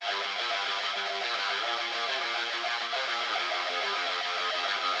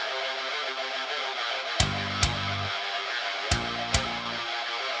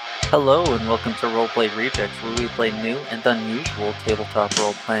Hello and welcome to Roleplay Rejects, where we play new and unusual tabletop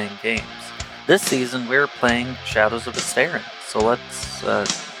role-playing games. This season we're playing Shadows of Astarin, so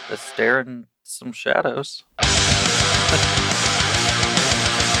let's stare in some shadows.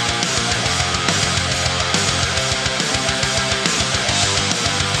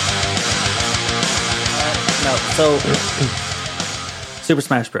 No, so Super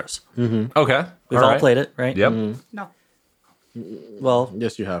Smash Bros. Okay. We've all played it, right? Yep. No. Well,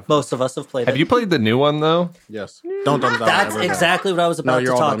 Yes, you have. most of us have played Have it. you played the new one, though? Yes. Don't dumb down. That's everything. exactly what I was about to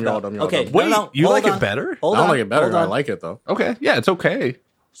you're all talk dumb, you're all about. dumb, you're all Okay, dumb. Wait, you hold like on. it better? Hold I don't on, like it better. hold I on. like it though. Okay. Yeah, it's okay.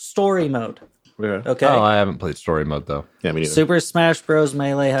 Story mode. Yeah. Okay. Oh, I haven't played story mode, though. Yeah, me neither. Super Smash Bros.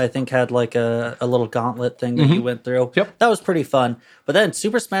 Melee, I think, had like a little gauntlet thing that you went through. Yep. That was pretty fun. But then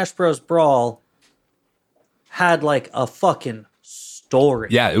Super Smash Bros. Brawl had like a fucking story.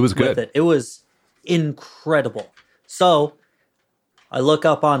 Yeah, it was with good. it. It was incredible. So I look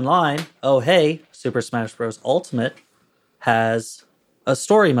up online, oh, hey, Super Smash Bros. Ultimate has a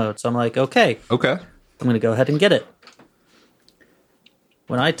story mode. So I'm like, okay, Okay. I'm going to go ahead and get it.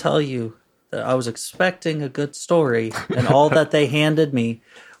 When I tell you that I was expecting a good story and all that they handed me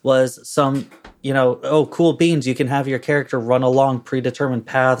was some, oh, cool beans. You can have your character run along predetermined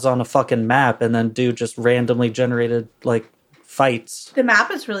paths on a fucking map and then do just randomly generated, like, fights. The map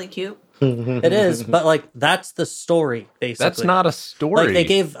is really cute. It is, but, like, that's the story, basically. That's not a story. Like, they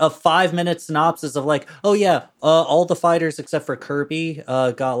gave a 5-minute synopsis of, like, oh, yeah, all the fighters except for Kirby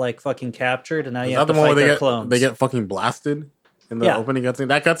got, like, fucking captured, and now you Is have that to the one fight where their clones. they get fucking blasted in the Yeah. opening cutscene?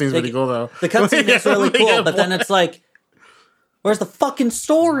 That cutscene's really cool though. The cutscene is really cool, but then it's like, where's the fucking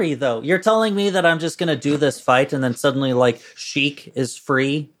story, though? You're telling me that I'm just going to do this fight, and then suddenly, like, Sheik is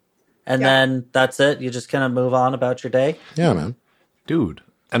free, and then that's it? You just kind of move on about your day? Yeah, man. Dude.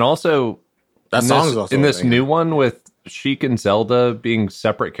 And also, That in song this, is also in this amazing. new one with Sheik and Zelda being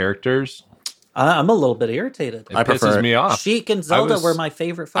separate characters, I'm a little bit irritated. it I prefer pisses it. me off. Sheik and Zelda was- were my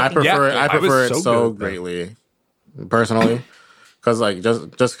favorite I fucking prefer Yeah, I I was prefer it so so good. greatly, personally, because like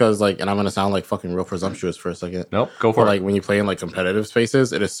just because like, and I'm gonna sound like fucking real presumptuous for a second. Nope, go But for it. like when you play in like competitive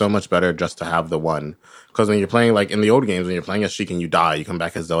spaces, it is so much better just to have the one. Because when you're playing like in the old games, when you're playing as Sheik and you die, you come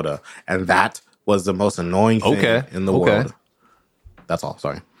back as Zelda, and that was the most annoying thing Okay, in the okay. world. That's all.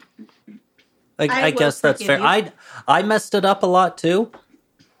 Sorry. I I guess will that's fair. forgive I messed it up a lot, too.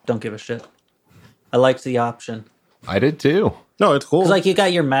 Don't give a shit. I liked the option. I did too. No, it's cool. It's like you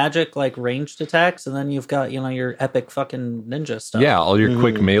got your magic, like, ranged attacks, and then you've got, your epic fucking ninja stuff. Yeah, all your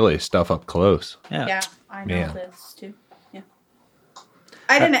quick melee stuff up close. Yeah, I know Man. this too. Yeah.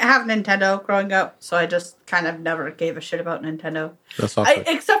 I didn't have Nintendo growing up, so I just kind of never gave a shit about Nintendo. That's awesome.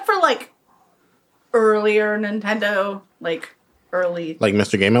 Except for like earlier Nintendo, like early. Like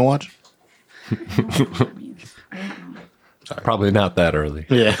Mr. Game & Watch. I don't know. Probably not that early.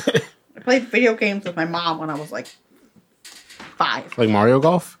 Yeah. I played video games with my mom when I was like 5. Like Mario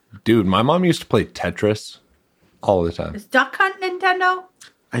Golf. Dude, my mom used to play Tetris all the time. Is Duck Hunt Nintendo?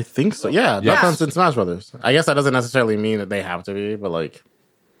 I think so. Yeah, Yeah. Duck Hunt's in Smash Brothers. I guess that doesn't necessarily mean that they have to be, but like,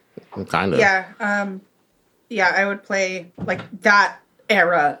 kind of. Yeah. Yeah, I would play like that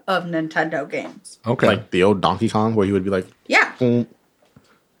era of Nintendo games. Okay. Like the old Donkey Kong, where he would be like, Yeah. "Mm."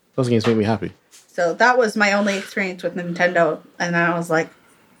 Those games make me happy. So that was my only experience with Nintendo, and then I was like,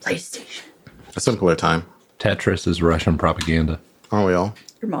 PlayStation. A simpler time, Tetris is Russian propaganda. aren't we all?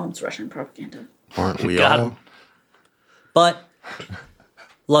 Your mom's Russian propaganda. Aren't we Got all? him. But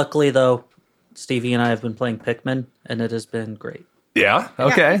luckily, though, Stevie and I have been playing Pikmin, and it has been great. Yeah?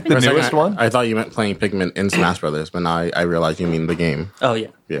 Okay. For The For a newest second, one? I thought you meant playing Pikmin in Smash Brothers, but now I realize you mean the game. Oh, yeah.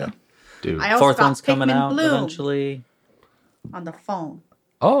 Yeah. Dude. I also Fourth got one's coming Pikmin out Bloom eventually. on the phone.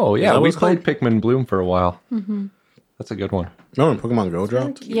 Oh, yeah. that what We it's played called? Pikmin Bloom for a while. That's a good one. Remember when Pokemon Go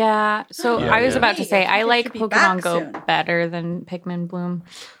dropped? Yeah, so Yeah, I was yeah. about to say Hey, I it like should be Pokemon back Go soon. better than Pikmin Bloom,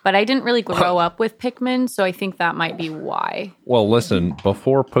 but I didn't really grow up with Pikmin, so I think that might be why. Well, listen,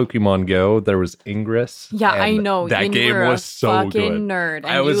 before Pokemon Go, there was Ingress. Yeah, I and know. That and game you were was a so fucking good. nerd. And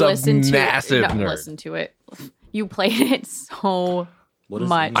I was you a listened massive to, nerd. Listen to it. You played it so What is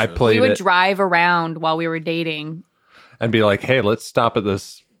much. I played we would it drive around while we were dating. and be like, hey, let's stop at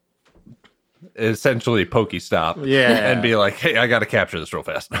this essentially Pokestop. Yeah. And be like, hey, I got to capture this real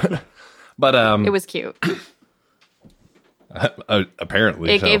fast. But It was cute.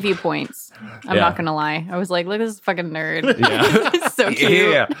 apparently It so. gave you points. I'm Yeah. not gonna lie. I was like, look at this fucking nerd. Yeah. It's so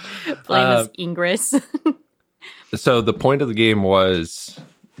cute. Yeah. Playing this Ingress. So the point of the game was,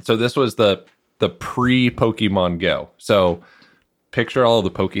 so this was the pre-Pokemon Go. So picture all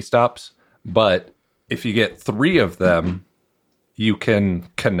the Pokestops, but if you get 3 of them, you can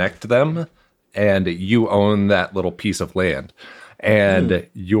connect them and you own that little piece of land. and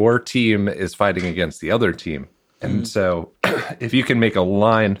your team is fighting against the other team. And so if you can make a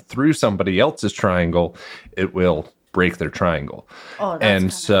line through somebody else's triangle, it will break their triangle. Oh, that's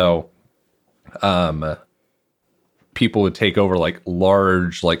and so people would take over like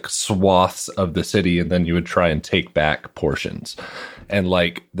large like swaths of the city, and then you would try and take back portions. And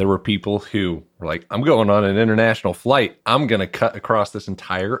like there were people who were like, I'm going on an international flight, I'm gonna cut across this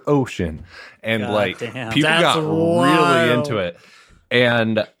entire ocean. And God like damn. people That's got wild. really into it.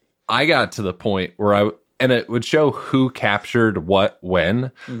 And I got to the point where and it would show who captured what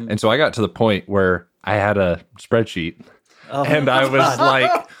when. And so I got to the point where I had a spreadsheet, and I was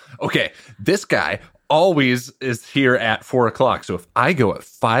like, okay, this guy always is here at 4:00. So if I go at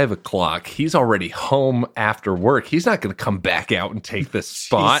 5:00, he's already home after work. He's not going to come back out and take this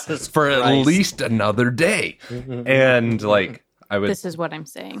spot Jesus for at Christ. least another day. And like, I would, This is what I'm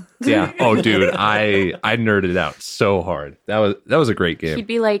saying. yeah. Oh, dude, I nerded out so hard. That was a great game. He'd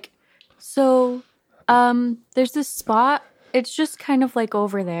be like, so, there's this spot. It's just kind of like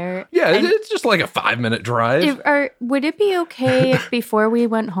over there. Yeah, And it's just like a 5-minute drive. would it be okay if before we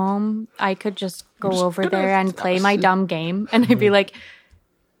went home, I could just go over there and play my dumb game? And I'd be like,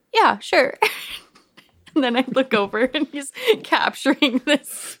 yeah, sure. And then I'd look over and he's capturing this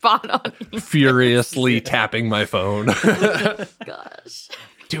spot on me. Furiously tapping my phone. Gosh.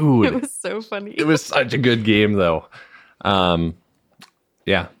 Dude, It was so funny. it was such a good game though.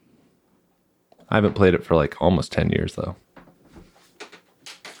 Yeah. I haven't played it for like almost 10 years though.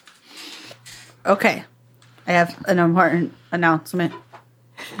 Okay. I have an important announcement.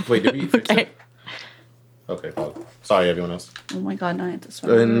 Wait, did we fix Okay. it? Okay, well, sorry, everyone else. Oh my god, now I have to Go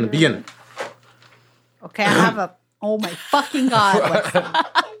swim. ahead and begin. Okay, I have a. Oh my fucking god.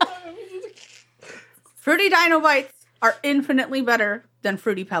 Fruity Dino Bites are infinitely better than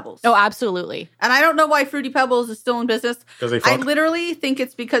Fruity Pebbles. Oh, absolutely. And I don't know why Fruity Pebbles is still in business. 'Cause they I fuck? literally think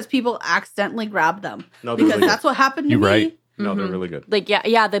it's because people accidentally grab them. No, they're because really that's what happened to You me. right. No, they're really good. Like,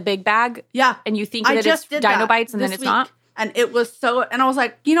 yeah, the big bag. Yeah. And you think I that just it's did Dino that Bites and then this it's week, not? And it was so, and I was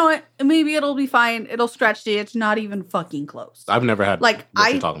like, you know what? Maybe it'll be fine. It'll stretch the itch. Not even fucking close. I've never had Like,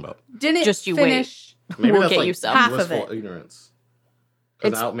 what you're talking about. Didn't Just you finish. Maybe We'll that's get like you some. Half of blissful it. ignorance.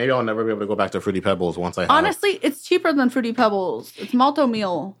 'Cause It's- maybe I'll never be able to go back to Fruity Pebbles once I have. Honestly, it's cheaper than Fruity Pebbles. It's malto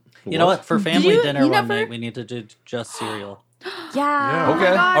meal. You know what? For family you- dinner you one never- night, we need to do just cereal. Yeah. Oh my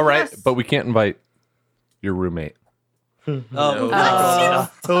Okay. God, All right. yes. But we can't invite your roommate. Oh, No.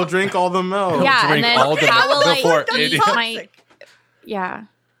 He'll drink all the milk. Yeah, and Drink then all the how will before I it- eat my... Toxic. Yeah.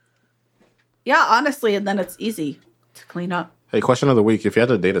 Yeah, honestly, and then it's easy to clean up. Hey, question of the week. If you had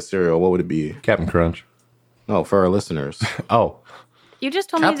to date a cereal, what would it be? Captain Crunch. No, for our listeners. Oh. You just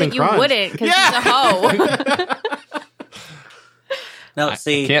told Captain me that you Crunch. wouldn't because he's a hoe. No,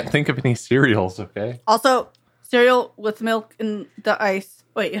 see, Can't think of any cereals, okay? Also, cereal with milk and the ice.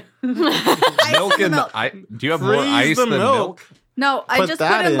 Wait. Milk in and the milk. do you have more Freeze ice the than milk? No, I Put just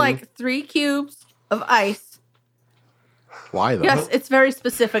that put in in. like 3 cubes of ice. Why though? Yes, it's very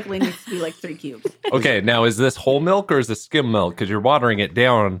specifically needs to be like 3 cubes. Okay, now is this whole milk or is this skim milk? Because you're watering it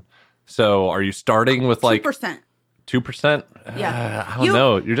down. So are you starting with like 2%. 2%? Yeah. I don't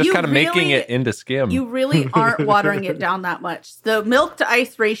know. You're just you kind of making really- it into skim. You really aren't watering it down that much. The milk to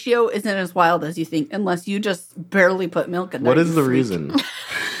ice ratio isn't as wild as you think, unless you just barely put milk in there. What is you the freak. reason?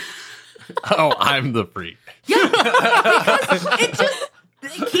 Oh, I'm the freak.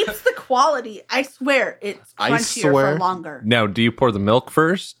 It keeps the quality. I swear, it's I crunchier swear. for longer. Now, do you pour the milk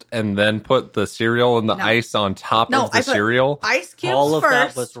first and then put the cereal and the No. ice on top No, of the I put cereal? Ice cubes all of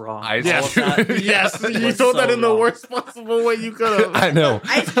first. that was wrong. Ice All of that yes, you was told that so in the wrong. worst possible way you could have. I know.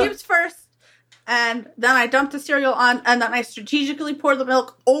 Ice cubes first, and then I dump the cereal on, and then I strategically pour the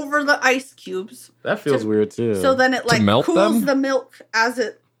milk over the ice cubes. That feels weird too. So then it like melt cools them? the milk as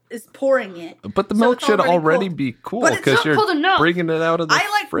it is pouring it. But the So milk it's should already cold. be cool But it's because not you're cold enough. bringing it out of the I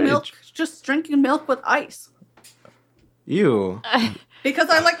like fridge. milk, just drinking milk with ice. Ew. Because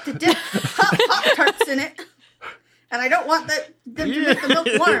I like to dip Pop-Tarts in it. And I don't want them to make the milk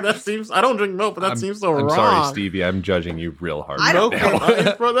warm. That seems. I don't drink milk, but that seems so I'm wrong. sorry, Stevie. I'm judging you real hard. I don't right Milk now. and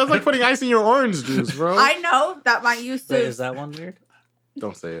ice, bro. That's like putting ice in your orange juice, bro. I know that might used to. Wait, is that one weird?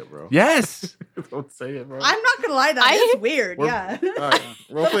 Don't say it, bro. Yes. Don't say it, bro. I'm not gonna lie, that is weird. We're- Yeah. All right,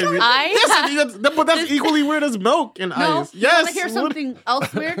 roleplay. I- But that's equally weird as milk and No, ice. you Yes. want to hear something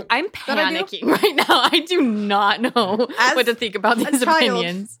else weird? I'm That I do? panicking right now. I do not know As what to think about A these child,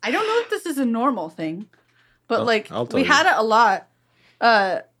 opinions. I don't know if this is a normal thing, but I'll tell we you. had it a lot.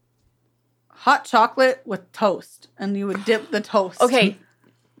 Hot chocolate with toast, and you would dip the toast. Okay,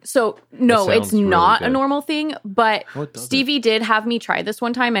 So no, That it's sounds really not a good. normal thing. But What does Stevie did have me try this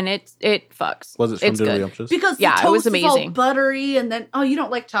one time, and it fucks. Was it from It's good. Diddlyumptious? Because Yeah, the it was toast is all amazing. buttery, and then you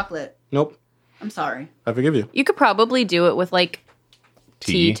don't like chocolate. Nope. I'm sorry. I forgive you. You could probably do it with like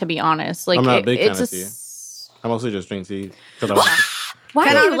tea, to be honest. Like I'm not a big fan it's of tea. I mostly just drink tea because Why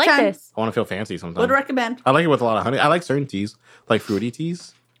 10 do out you of like 10. this? I want to feel fancy sometimes. Would recommend. I like it with a lot of honey. I like certain teas, like fruity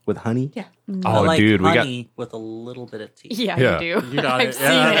teas with honey. Yeah. I Oh, like dude, we got honey with a little bit of tea. Yeah, Yeah. you do. You got I've it. seen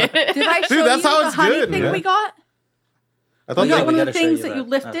Yeah. it. Did I show Dude, that's you how the it's honey good, thing man. we got? I thought We that got one we of the gotta show things you that you that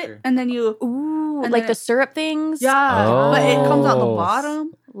lift after. it, and then you... Ooh, And like then the it- syrup things. Yeah. But it comes out the Oh.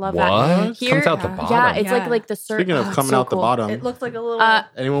 bottom. Love What? that. Comes out the Yeah, bottom? it's Yeah. like the syrup. Speaking of Oh, coming so out the cool. bottom, It looks like a little...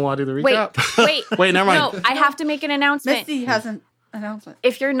 anyone want to do the Wait, recap? wait. Wait, never mind. No, I have to make an announcement. Misty has an announcement.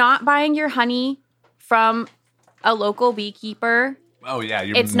 If you're not buying your honey from a local beekeeper, Oh yeah,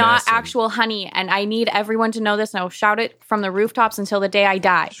 you're it's not messing. actual honey. And I need everyone to know this, and I'll shout it from the rooftops until the day I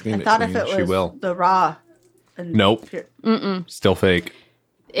die. Scream I it, thought if queen. it She was will. the raw... and Nope. pure- Still fake.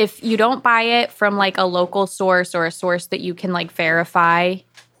 If you don't buy it from like a local source or a source that you can like verify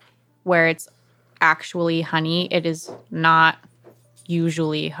where it's actually honey, it is not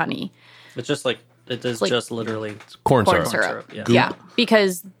usually honey. It's just like it is Like- just literally Corn Corn syrup. syrup. Yeah. Yeah,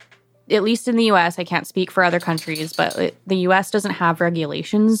 because at least in the US, I can't speak for other countries, but the US doesn't have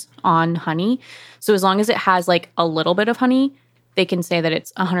regulations on honey. So as long as it has like a little bit of honey, they can say that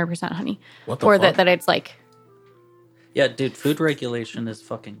it's 100% honey. What the or fuck? that it's like, Yeah, dude, food regulation is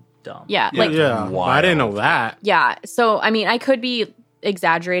fucking dumb. yeah, like, yeah, Wild. I didn't know that. yeah. So, I mean, I could be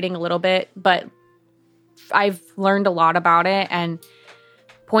exaggerating a little bit, but I've learned a lot about it. And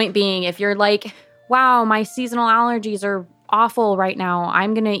point being, if you're like, wow, my seasonal allergies are awful right now,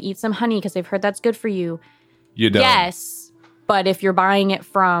 I'm going to eat some honey because I've heard that's good for you. You don't. Yes, but if you're buying it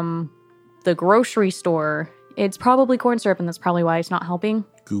from the grocery store, it's probably corn syrup, and that's probably why it's not helping.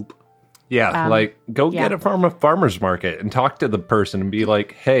 Goop. Yeah, like go yeah. get it from a farmer's market and talk to the person and be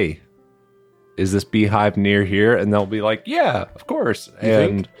like, "Hey, is this beehive near here?" And they'll be like, "Yeah, of course."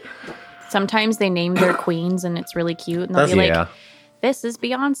 think? Sometimes they name their queens, and it's really cute, and they'll That's- be like, yeah, "This is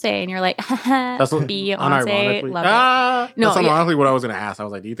Beyonce," and you're like, That's what, Beyonce, unironically. love it. No, that's yeah. unironically what I was going to ask. I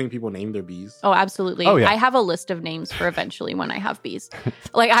was like, do you think people name their bees? Oh, absolutely. Oh, yeah. I have a list of names for eventually when I have bees.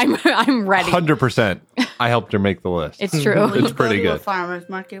 Like I'm ready. 100%. I helped her make the list. It's true. Will you It's pretty go to a good. farmer's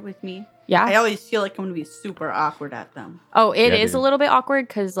market with me? Yeah. I always feel like I'm going to be super awkward at them. Oh, it Yeah, is dude. a little bit awkward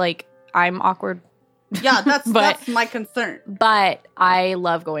because like I'm awkward, Yeah, that's But- that's my concern. but I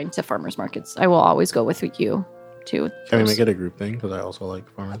love going to farmers markets. I will always go with you too. Can we make it a group thing? Because I also like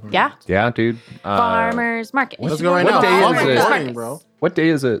farmers market. Yeah, Yeah, dude. farmers market. Let's go right What now. day is Farmers it? market, bro. What day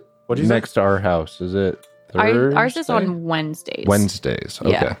is it? What'd you say? Next to our house? Is it Thursday? Ours is on Wednesdays. Wednesdays.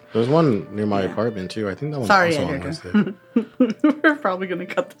 Okay. Yeah. There's one near my apartment too. I think that one's Sorry, also on editor. Wednesday. We're probably going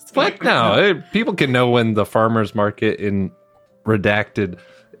to cut this. What? part. No, people can know when the farmer's market in Redacted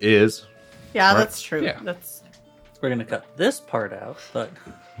is. Yeah, Right. that's true. Yeah. That's We're gonna cut this part out, but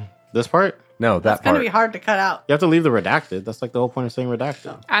This part, No, that it's going to part. be hard to cut out. you have to leave the redacted. That's like the whole point of saying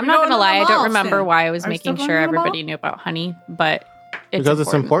redacted. I'm We not go gonna to lie, the I don't mall remember soon. why I was Are we making still sure going to the mall? everybody knew about honey, but it's Because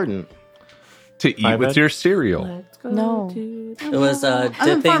it's important. To eat My with bad. your cereal. Let's go No. to the it was mall. I'm in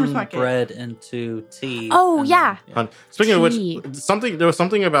farmer's dipping market. bread into tea. Oh, and- yeah. Speaking of Tea. which, there was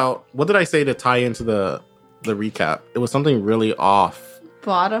something about what did I say to tie into the recap? It was something really off.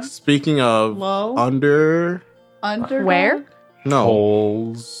 Bottom, Speaking of low, under, under. Where? no,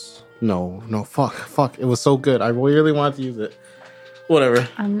 Holes. no, fuck. It was so good. I really wanted to use it. Whatever.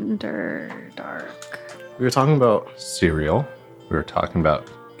 Underdark. We were talking about Cereal. We were talking about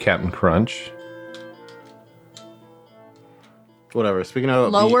Captain Crunch. whatever. Speaking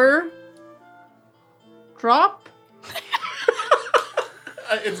of Lower. Drop.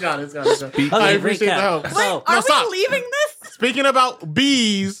 it's gone. Okay, I appreciate the recap. help. So, No, Are stop. we leaving this? Speaking about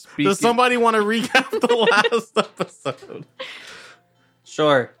bees, does somebody want to recap the last episode?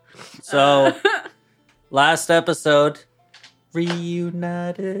 sure. So, last episode,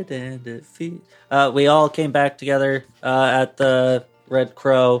 reunited and defeat. We all came back together at the Red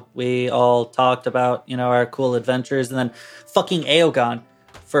Crow. We all talked about, our cool adventures, and then fucking Aogon,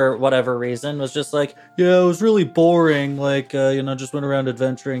 for whatever reason, was just like, yeah, it was really boring. Like, just went around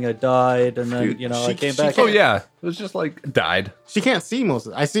adventuring. I died, and then, Dude, I she- came she back. Oh yeah, it was just like died. She can't see most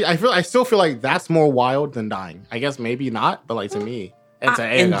of it. I still feel like that's more wild than dying. I guess maybe not, but like to me. And to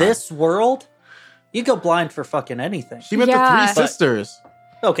In Aegon. this world, you go blind for fucking anything. She met Yeah. the three sisters.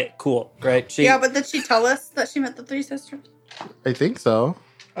 Okay, cool, right? She, Yeah, but did she tell us that she met the three sisters? I think so.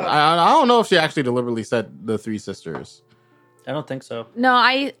 I don't know if she actually deliberately said the three sisters. I don't think so. No,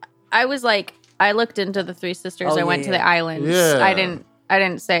 I was like, I looked into the three sisters. Oh, I went to yeah. the islands. Yeah. I didn't I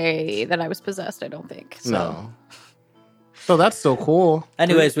didn't say that I was possessed, I don't think. So. No. So that's so cool.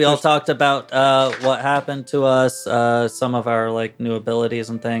 Anyways, we all talked about what happened to us, some of our like new abilities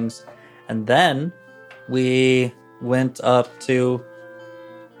and things, and then we went up to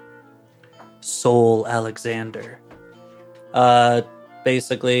Soul Alexander,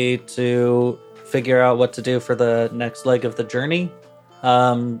 basically to figure out what to do for the next leg of the journey.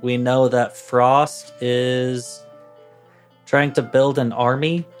 We know that Frost is trying to build an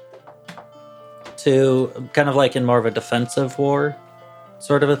army to kind of like in more of a defensive war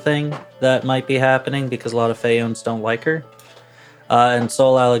sort of a thing that might be happening because a lot of Feones don't like her. And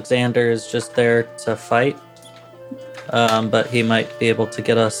Soul Alexander is just there to fight. But he might be able to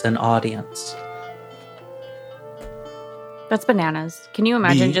get us an audience. That's bananas. Can you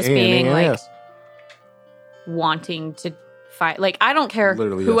imagine just being like Yes. wanting to fight? Like, I don't care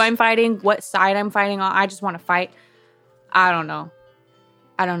Literally, who yes. I'm fighting, what side I'm fighting on. I just want to fight. I don't know.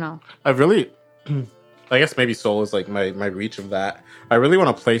 I really, I guess maybe Soul is like my reach of that. I really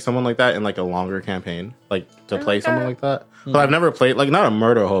want to play someone like that in like a longer campaign, like to play someone like that. But I've never played like not a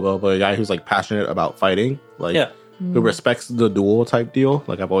murder hobo, but a guy who's like passionate about fighting, like who respects the duel type deal.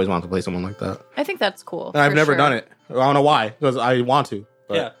 Like I've always wanted to play someone like that. I think that's cool. And I've for never sure. done it. I don't know why, because I want to.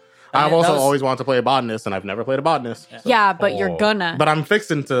 But Yeah. I've that also was- always wanted to play a botanist, and I've never played a botanist. So- Yeah, but you're Oh. gonna. But I'm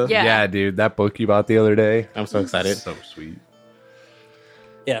fixing to. Yeah. Yeah, dude, that book you bought the other day. I'm so excited. So sweet.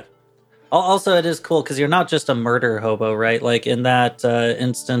 Yeah. Also, it is cool because you're not just a murder hobo, right? Like in that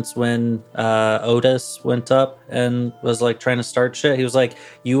instance when Otis went up and was like trying to start shit, he was like,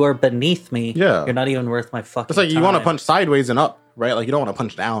 "You are beneath me. Yeah. You're not even worth my fucking." It's like you want to time." punch sideways and up, right? Like you don't want to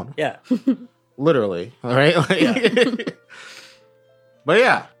punch down. Yeah. Literally, all right? Like, but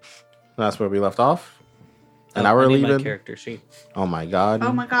yeah, that's where we left off. And now I we're need my leaving. character sheet. Oh my god.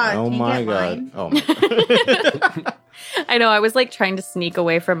 Oh my God, Oh can you my get god. mine? Oh my god. I know. I was like trying to sneak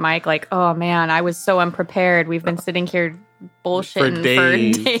away from Mike. Like, oh man, I was so unprepared. We've been sitting here bullshitting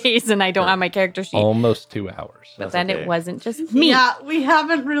for days, and I don't have my character sheet. Almost 2 hours. But then okay. it wasn't just me. Yeah, we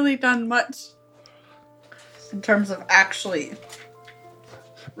haven't really done much in terms of actually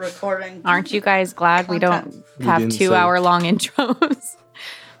recording. Aren't you guys glad we don't Content. We have didn't 2-hour-long intros?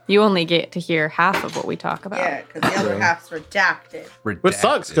 You only get to hear half of what we talk about. Yeah, because the other half's redacted. Which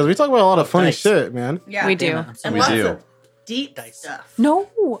sucks because we talk about a lot of funny Nice. shit, man. Yeah, We do. Damn it, I'm And sorry. We lots do. of deep Dice. stuff.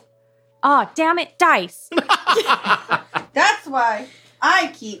 No. Ah, damn it, dice. That's why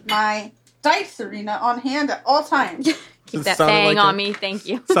I keep my dice arena on hand at all times. Keep It that sounded thing like on a- me. Thank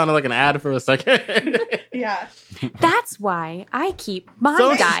you. Sounded like an ad for a second. Yeah. That's why I keep my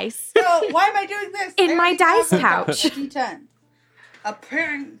So- dice. So why am I doing this? In I my already dice have pouch. A D10. A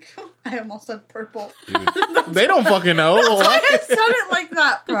pink. I almost said purple. They don't fucking know. I said it like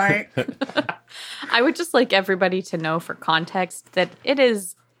that, right? I would just like everybody to know for context that it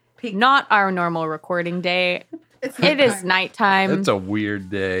is Pink. not our normal recording day. It's It is nighttime. nighttime. It's a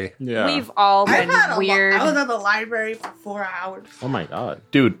weird day. Yeah. We've all I've been had weird. I was at the library for 4 hours. Oh my god.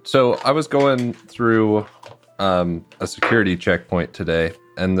 Dude, so I was going through a security checkpoint today,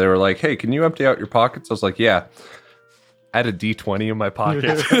 and they were like, hey, can you empty out your pockets? I was like, yeah. I had a D20 in my pocket.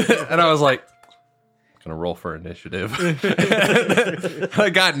 And I was like, I'm going to roll for initiative. I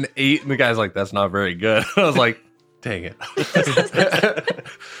got an 8, and the guy's like, that's not very good. I was like, dang it.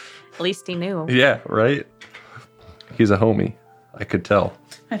 At least he knew. Yeah, right? He's a homie. I could tell.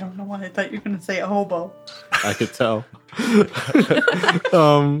 I don't know what I thought you were going to say a hobo. I could tell.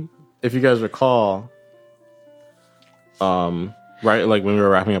 If you guys recall, right, like when we were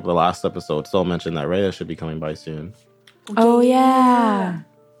wrapping up the last episode, Sol mentioned that Rhea should be coming by soon. Oh, yeah.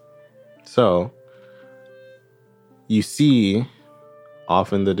 So you see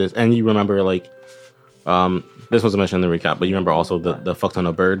off in the and you remember like this wasn't mentioned in the recap, but you remember also the fuck ton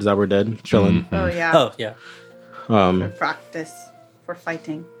of birds that were dead chilling. Oh, yeah. Oh yeah. For practice. For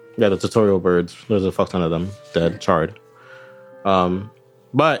fighting. Yeah, the tutorial birds. There's a fuck ton of them dead, charred.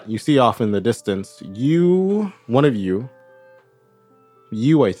 But you see off in the distance, one of you,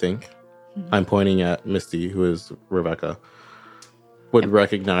 I think, I'm pointing at Misty, who is Rebecca, would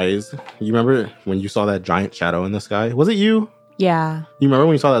recognize. You remember when you saw that giant shadow in the sky? Was it you? Yeah. You remember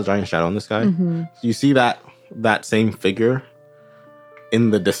when you saw that giant shadow in the sky? Mm-hmm. You see that same figure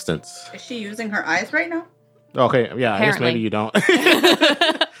in the distance. Is she using her eyes right now? Okay, yeah, I guess Apparently. maybe you don't.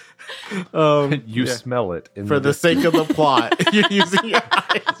 You yeah. smell it. For the sake of the plot, you're using your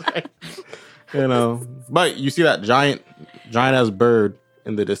eyes, right? You know, but you see that giant ass bird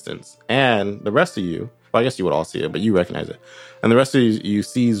in the distance, and the rest of you, well, I guess you would all see it, but you recognize it, and the rest of you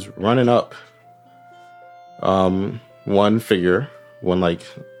sees running up, one figure, one like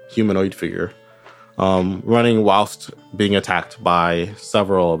humanoid figure, running whilst being attacked by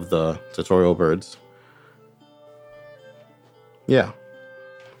several of the tutorial birds. Yeah.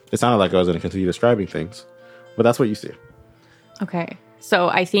 It sounded like I was going to continue describing things, but that's what you see. Okay. So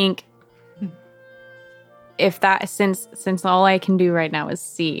I think if that since all I can do right now is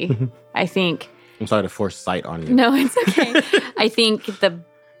see, I think I'm sorry to force sight on you. no, it's okay. I think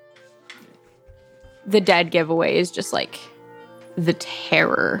the dead giveaway is just like the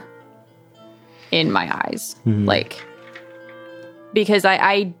terror in my eyes. Like because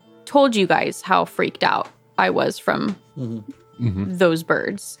I told you guys how freaked out I was from those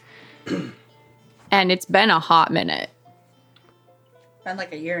birds. And it's been a hot minute. Been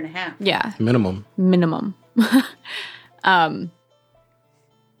like a year and a half. Yeah. Minimum.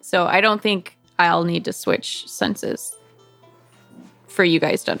 So I don't think I'll need to switch senses for you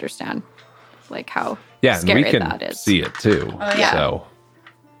guys to understand like how Yeah, and scary we can that is. see it too. Oh, yeah. So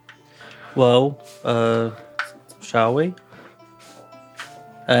Well, shall we?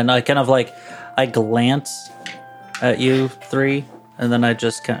 And I kind of like, I glance at you 3, and then I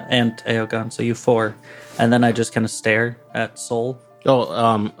just kind of, and Aogon, so you 4, and then I just kind of stare at Soul.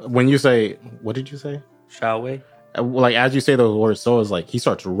 Oh, when you say, what did you say? Shall we? Like, as you say those words, so is like, he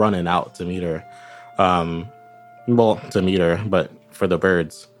starts running out to meet her. To meet her, but for the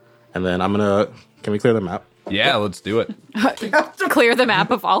birds. And then can we clear the map? yeah, let's do it. Clear the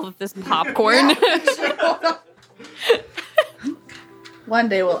map of all of this popcorn. One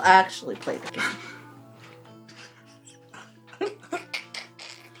day we'll actually play the game.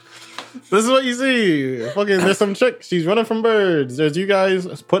 This is what you see. Fucking, there's some chick. She's running from birds. There's you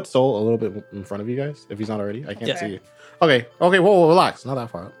guys. Put Soul a little bit in front of you guys, if he's not already. I can't see you. Okay. Whoa, relax. Not that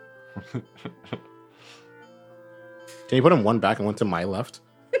far up. Can you put him one back and one to my left?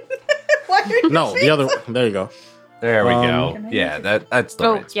 Why are you No, the other. There you go. There we go. Can I Yeah, use it? that's the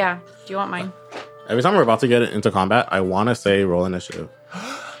Oh, right spot. yeah. Do you want mine? Every time we're about to get into combat, I want to say roll initiative,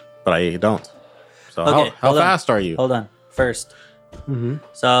 but I don't. So Okay, how hold on. fast are you? Hold on. First.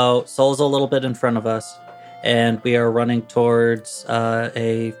 So Soul's a little bit in front of us, and we are running towards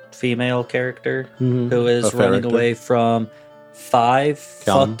a female character who is A running character. away from 5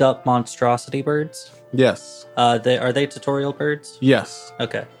 Count 'em. fucked up monstrosity birds. Yes. Are they tutorial birds? Yes.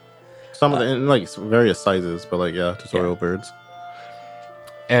 Okay. Some of the in like various sizes, but like tutorial birds.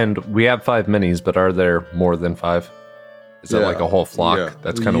 And we have 5 minis, but are there more than 5? Is that like a whole flock? Yeah.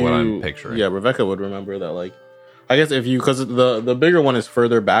 That's kind of what I'm picturing. Yeah, Rebecca would remember that. Like, I guess if you, because the bigger one is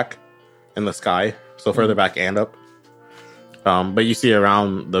further back in the sky, so further back and up. But you see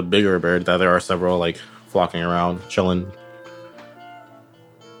around the bigger bird that there are several like flocking around, chilling.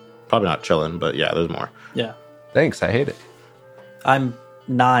 Probably not chilling, but yeah, there's more. Yeah. Thanks, I hate it. I'm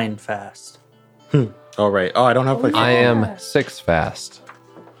 9 fast. All right. Oh, I don't have like. I am 6 fast.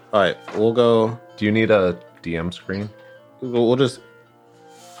 All right, we'll go. Do you need a DM screen? We'll just.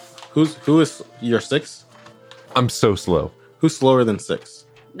 Who is your 6? I'm so slow. Who's slower than 6?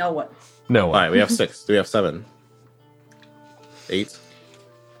 No one. No All one. right, we have 6. Do we have 7? 8?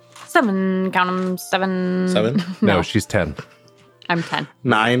 7. Count them. 7. 7? No, she's 10. I'm 10.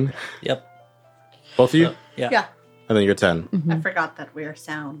 9? Yep. Both of you? Yeah. Yeah. And then you're 10. I forgot that we are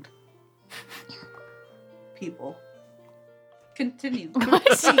sound people. Continue.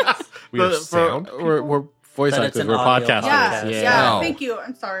 We have sound. We're voice That it's actors. an We're audio podcasters. Yeah, podcast. yeah. Oh. Thank you.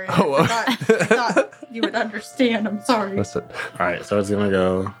 I'm sorry. Oh. I thought you would understand. I'm sorry. Listen. All right, so it's gonna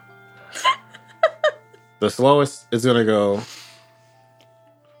go. The slowest is gonna go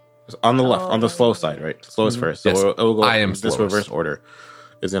on the left, on the slow side, right? Slowest first. So Yes. it'll go. I am this slowest. reverse order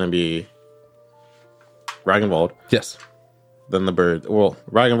is gonna be Ragnvald, Yes. then the bird. Well,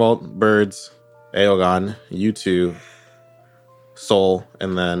 Ragnvald, birds, Aogon, you two, Soul,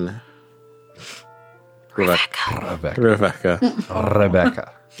 and then Rebecca.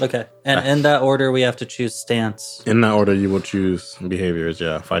 Rebecca. Okay. And in that order, we have to choose stance. In that order, you will choose behaviors.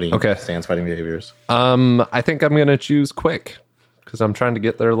 Yeah, fighting. Okay. Stance, fighting behaviors. I think I'm gonna choose quick because I'm trying to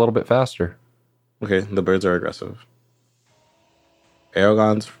get there a little bit faster. Okay, the birds are aggressive.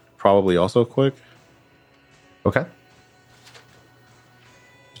 Aogon's probably also quick. Okay.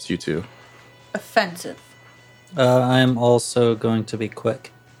 It's you two. Offensive. I'm also going to be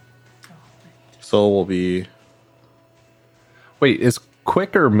quick. Soul will be. Wait, is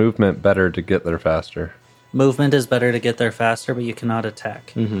quick or movement better to get there faster? Movement is better to get there faster, but you cannot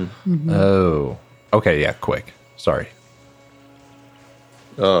attack. Oh. Okay, yeah, quick. Sorry.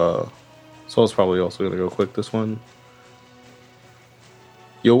 Soul's probably also gonna go quick this one.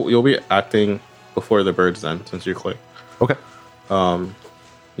 You'll be acting before the birds then, since you're quick. Okay.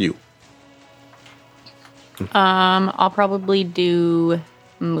 You. I'll probably do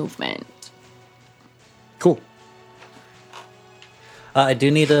movement. Cool. I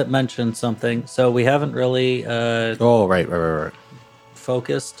do need to mention something. So we haven't really Oh, right.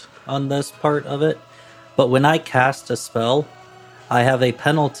 focused on this part of it. But when I cast a spell, I have a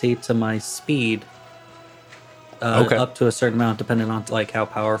penalty to my speed. Okay. Up to a certain amount, depending on like how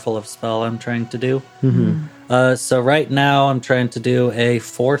powerful of spell I'm trying to do. So right now, I'm trying to do a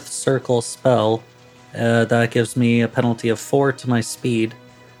 4th circle spell that gives me a penalty of 4 to my speed.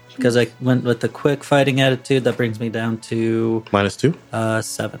 Because I went with the quick fighting attitude, that brings me down to -2.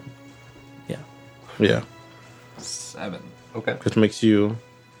 7. Yeah. Yeah, 7. Okay. which makes you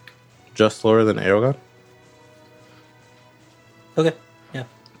just slower than Aerogon. Okay. Yeah.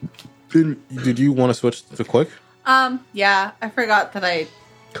 Did you want to switch to quick? Yeah, I forgot that I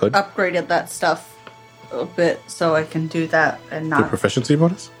Could upgraded that stuff a bit so I can do that and the not. proficiency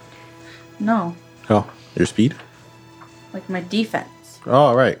bonus? No, Oh, your speed? like my defense.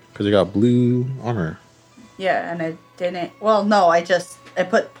 Oh, right, because you got blue armor. Yeah, and I didn't. Well, no, I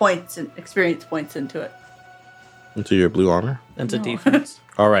put points and experience points into it. Into your blue armor? Into No. defense.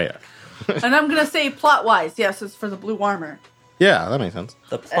 All right. And I'm gonna say plot wise, yes, it's for the blue armor. Yeah, that makes sense.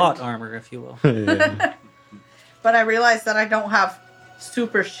 The plot armor, if you will. Yeah. But I realized that I don't have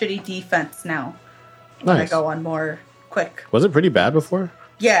super shitty defense now. When I Nice. go on more quick. Was it pretty bad before?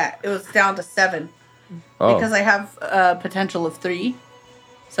 Yeah, it was down to 7 Oh, because I have a potential of 3,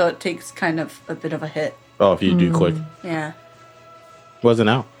 so it takes kind of a bit of a hit. oh, if you do quick. Yeah, What is it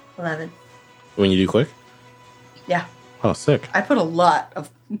now? 11. When you do quick? Yeah, Oh, sick. I put a lot of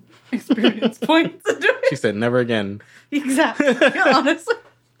experience points into She it. said never again. Exactly. Honestly.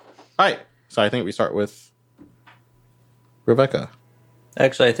 All right. So I think we start with Rebecca.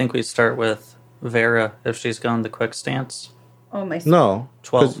 Actually, I think we start with Vera if she's gone the quick stance. Oh my. No.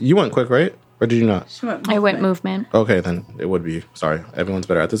 12. 'Cause you went quick, right? Or did you not? She went I went movement. movement. Okay, then it would be. Sorry. Everyone's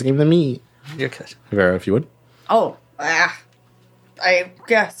better at this game than me. You're good. Vera, if you would. Oh, I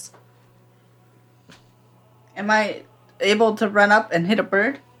guess. Am I able to run up and hit a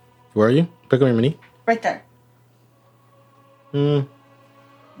bird? Where are you? Pick up your mini. Right there. Hmm.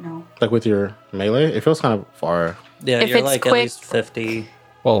 No. Like with your melee? It feels kind of far. Yeah, If you're it's like at quick- least 50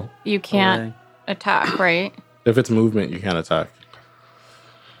 Well, You can't away. attack, right? If it's movement, you can't attack.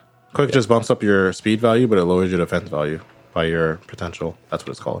 Quick just bumps up your speed value, but it lowers your defense value by your potential. That's what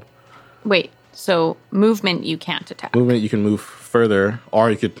it's called. Wait, so movement you can't attack. Movement, you can move further, or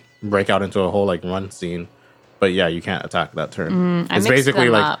you could break out into a whole like run scene. But yeah, you can't attack that turn. I mixed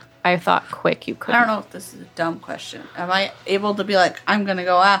them up. I thought quick you could. I don't know if this is a dumb question. Am I able to be like, I'm going to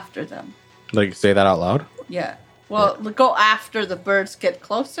go after them? like say that out loud. Yeah. Well, go after the birds get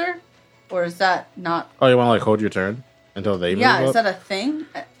closer? Or is that not... Oh, you want to like hold your turn until they Yeah, move is up? that a thing?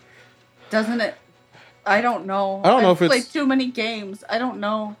 Doesn't it... I don't know. I don't know I've if it's- played too many games. I don't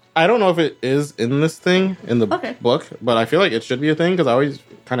know. I don't know if it is in this thing in the Okay. book, but I feel like it should be a thing because I always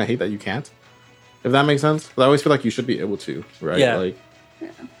kind of hate that you can't. If that makes sense, 'Cause I always feel like you should be able to, right? Yeah. Like,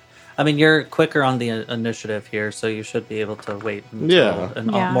 I mean, you're quicker on the initiative here, so you should be able to wait until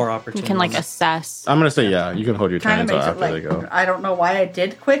Yeah. more You opportunities. can like assess. I'm gonna say yeah. You can hold your turn Kind of until makes it after they like... go. I don't know why I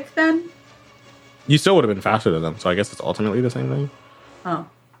did quick then. You still would have been faster than them, so I guess it's ultimately the same thing. Oh.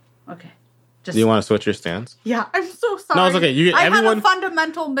 Okay. Just... Do you want to switch your stance? Yeah, I'm so sorry. No, it's okay. You- I everyone- had a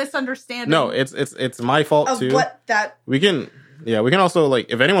fundamental misunderstanding No, it's my fault of too. what that... We can also like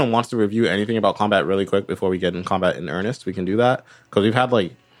if anyone wants to review anything about combat really quick before we get in combat in earnest, we can do that because we've had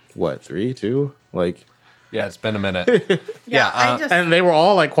like what 3, 2, like, yeah, it's been a minute. Yeah, I just... and they were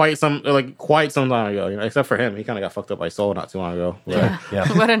all like quite some time ago, you know, except for him. He kind of got fucked up by Soul not too long ago. Right? Yeah.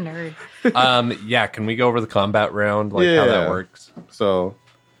 What a nerd. Yeah, can we go over the combat round, like how that Yeah. works? So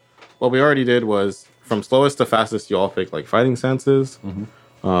what we already did was from slowest to fastest, you all pick like fighting senses.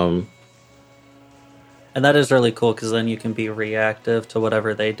 And that is really cool because then you can be reactive to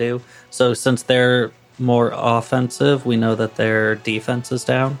whatever they do. So since they're more offensive, we know that their defense is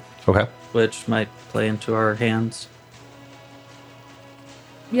down, Okay. which might play into our hands.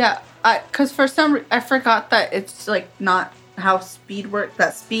 Yeah, because for some I forgot that it's like not how speed works.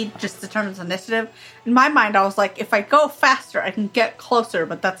 That speed just determines initiative. In my mind, I was like, if I go faster, I can get closer,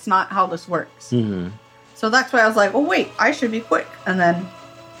 but that's not how this works. Mm-hmm. So that's why I was like, oh wait, I should be quick. And then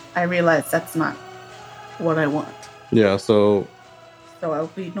I realized that's not what I want. Yeah. So So I'll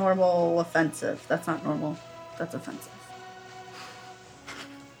be normal, offensive. That's not normal. That's offensive.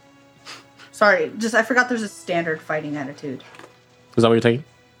 Sorry, just I forgot there's a standard fighting attitude. is that what you're taking?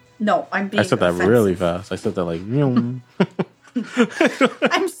 No, I'm being I said that offensive. really fast. I said that like. I'm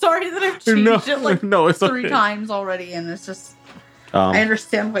sorry that I've changed it like no, it's 3 okay. times already, and it's just... I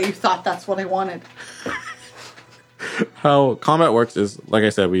understand why you thought that's what I wanted. How combat works is, like I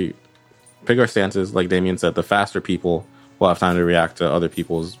said, we pick our stances. Like Damien said, the faster people will have time to react to other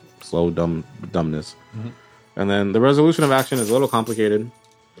people's slow dumbness. And then the resolution of action is a little complicated.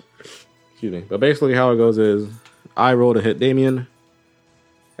 Excuse me. But basically how it goes is I roll to hit Damien.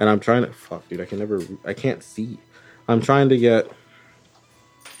 And I'm trying to... Fuck, dude. I can't see. I'm trying to get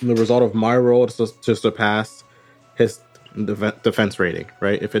the result of my roll to surpass his defense rating,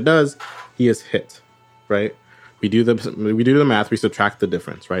 right? If it does, he is hit, right? We do the math. We subtract the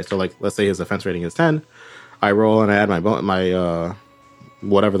difference, right? So, like, let's say his defense rating is 10. I roll and I add my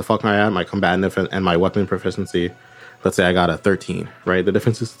whatever the fuck I add, my combative and my weapon proficiency. Let's say I got a 13, right? The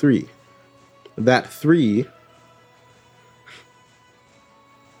difference is 3. That 3...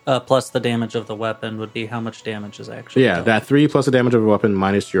 plus the damage of the weapon would be how much damage is actually done. that 3 plus the damage of a weapon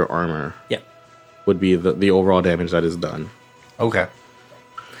minus your armor would be the overall damage that is done. Okay.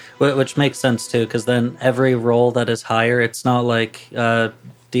 Which makes sense, too, because then every roll that is higher, it's not like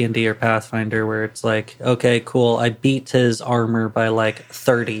D&D or Pathfinder where it's like, okay, cool, I beat his armor by like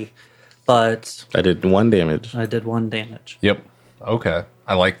 30, but... I did 1 damage. I did 1 damage. Yep. Okay.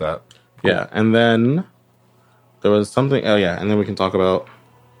 I like that. Cool. Yeah, and then there was something... Oh, yeah, and then we can talk about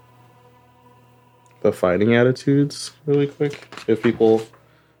the fighting attitudes really quick. If people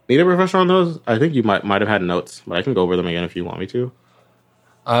need a refresher on those, I think you might have had notes, but I can go over them again if you want me to.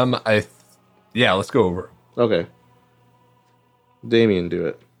 Let's go over. Okay. Damien, do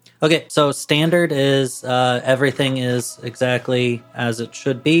it. Okay, so standard is everything is exactly as it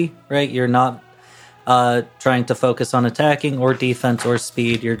should be, right? You're not trying to focus on attacking or defense or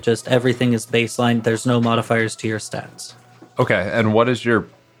speed. You're just, everything is baseline. There's no modifiers to your stats. Okay, and what is the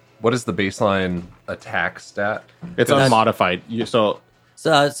baseline attack stat? It's unmodified. So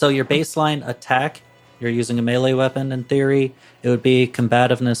your baseline attack, you're using a melee weapon in theory, it would be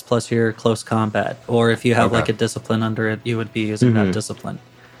combativeness plus your close combat. Or if you have like a discipline under it, you would be using that discipline.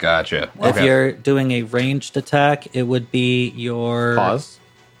 Gotcha. If you're doing a ranged attack, it would be your... Pause.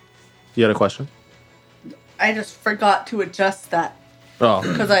 You had a question? I just forgot to adjust that Oh.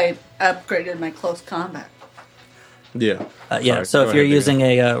 because I upgraded my close combat. Yeah. Yeah, so if you're using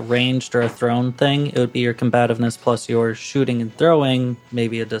a ranged or a thrown thing, it would be your combativeness plus your shooting and throwing,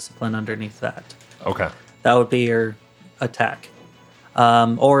 maybe a discipline underneath that. Okay. That would be your attack.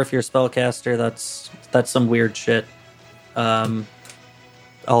 Or if you're a spellcaster, that's some weird shit.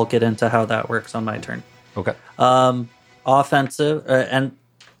 I'll get into how that works on my turn. Okay. Offensive, and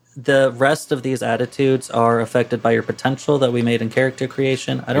the rest of these attitudes are affected by your potential that we made in character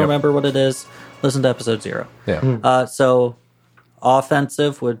creation. I don't remember what it is. Listen to episode 0. Yeah. So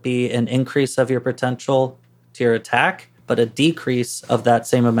offensive would be an increase of your potential to your attack, but a decrease of that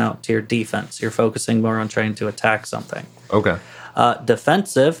same amount to your defense. You're focusing more on trying to attack something. Okay.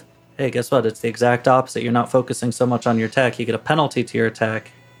 Defensive, hey, guess what? It's the exact opposite. You're not focusing so much on your attack. You get a penalty to your attack,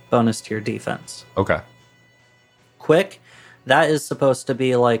 bonus to your defense. Okay. Quick, that is supposed to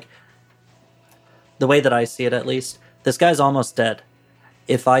be like, the way that I see it at least, this guy's almost dead.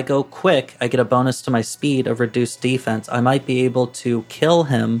 If I go quick, I get a bonus to my speed of reduced defense. I might be able to kill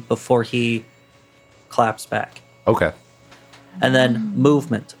him before he claps back. Okay. And then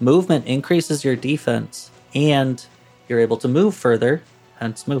movement. Movement increases your defense, and you're able to move further,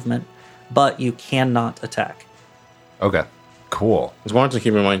 hence movement, but you cannot attack. Okay. Cool. Just wanted to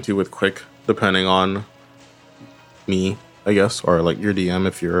keep in mind too with quick, depending on me, I guess, or like your DM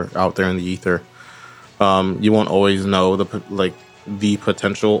if you're out there in the ether, you won't always know the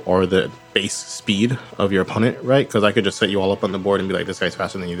potential or the base speed of your opponent, right? Because I could just set you all up on the board and be like, this guy's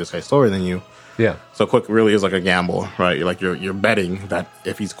faster than you, this guy's slower than you. Yeah. So quick really is like a gamble, right? You're betting that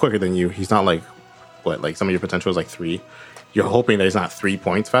if he's quicker than you, he's not like some of your potential is like 3. You're hoping that he's not 3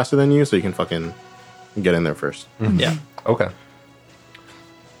 points faster than you, so you can fucking get in there first. Mm-hmm. Yeah. Okay.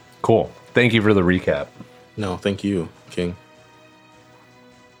 Cool. Thank you for the recap. No, thank you, King.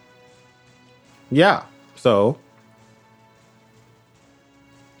 Yeah. So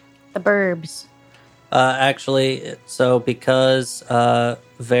The burbs. Actually, so because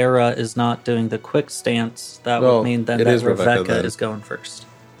Vera is not doing the quick stance, that would mean then it that is Rebecca then. is going first.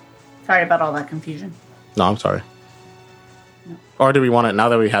 Sorry about all that confusion. no, I'm sorry. Or do we want to, now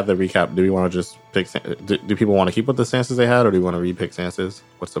that we have the recap, do we want to just pick, do people want to keep with the stances they had, or do we want to repick stances?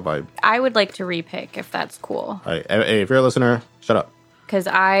 What's the vibe? I would like to repick if that's cool. All right, hey, if you're a listener, shut up. Because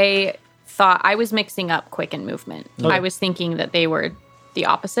I thought I was mixing up quick and movement. Okay. I was thinking that they were the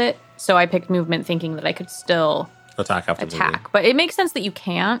opposite. So I picked movement thinking that I could still Attack after attack. But it makes sense that you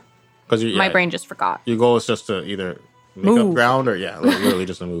can't. Because My brain just forgot. Your goal is just to either make Move. up ground or, literally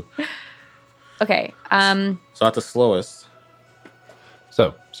just to move. Okay. So at the slowest,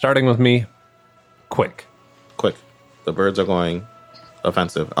 So, starting with me, quick. quick. The birds are going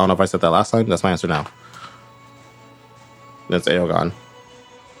offensive. I don't know if I said that last time. That's my answer now. That's Aegon.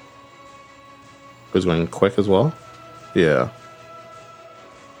 Who's going quick as well? Yeah.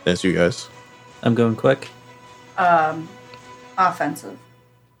 That's you guys. I'm going quick. Offensive.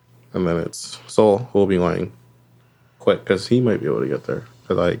 And then it's Soul who will be going quick because he might be able to get there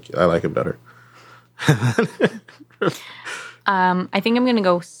because I like him better. I think I'm gonna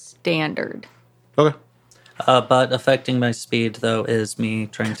go standard. Okay. But affecting my speed though is me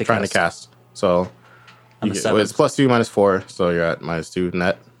trying to Cast. So it's +2 -4, so you're at -2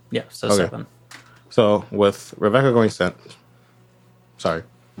 net. Yeah, so Okay. 7. So with Rebecca going sorry.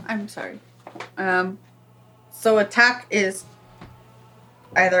 I'm sorry. So attack is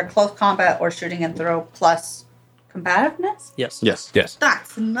either close combat or shooting and throw plus combativeness? Yes. Yes.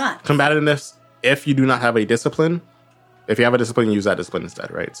 That's nuts. Combativeness, if you do not have a discipline, if you have a discipline, use that discipline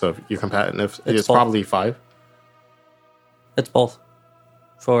instead, right? So if you're combativeness, it's both. probably 5. It's both.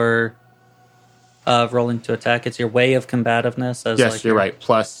 For rolling to attack, it's your way of combativeness. As Yes, like you're right.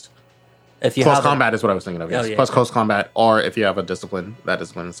 Plus If you close have combat is what I was thinking of. Yes. Oh, yeah, Plus yeah. close combat, or if you have a discipline, that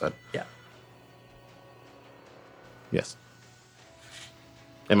discipline instead. Yeah. Yes.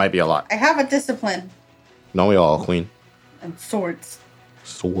 It might be a lot. I have a discipline No, we all queen. and swords.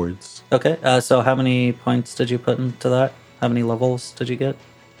 Swords. Okay. So how many points did you put into that? How many levels did you get?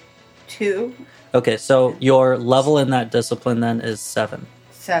 2, Okay, so your level in that discipline then is 7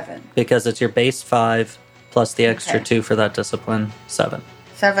 7. because it's your base 5 plus the extra Okay. 2 for that discipline, 7.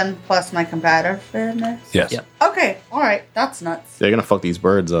 7 plus my combativeness? Yes. Yep. Okay, alright, that's nuts. They're gonna fuck these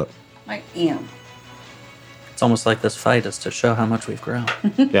birds up. I am. It's almost like this fight is to show how much we've grown.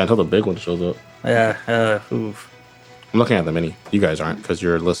 Yeah, until the big one shows up. Yeah. Oof. I'm looking at the mini. You guys aren't because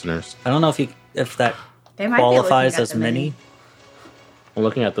you're listeners. I don't know if that They might be qualifies looking at as the mini. I'm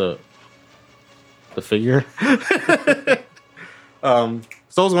looking at the figure.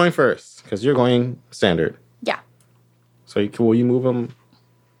 Soul's going first because you're going standard. Yeah. So will you move him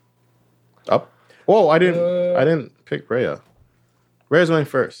up? Whoa! I didn't pick Rhea. Rhea's going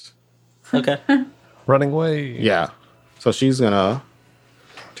first. Okay. Running away. Yeah. So she's gonna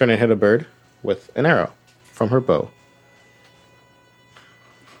turn and hit a bird with an arrow from her bow.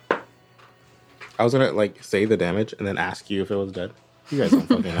 I was gonna say the damage and then ask you if it was dead. You guys don't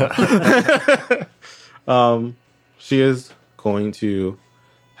fucking know. She is going to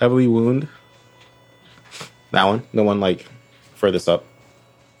heavily wound that one, the one furthest up.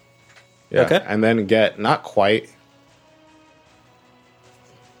 Yeah. Okay. And then get not quite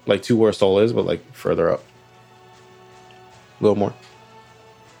to where Soul is, but further up. A little more.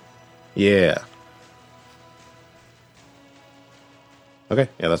 Yeah. Okay,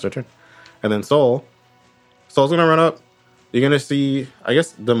 yeah, that's her turn. And then Soul's gonna run up. You're gonna see, I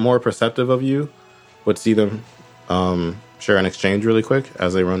guess the more perceptive of you would see them share an exchange really quick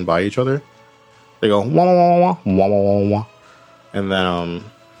as they run by each other. They go wah wah wah wah wah wah wah, and then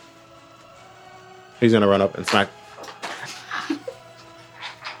he's gonna run up and smack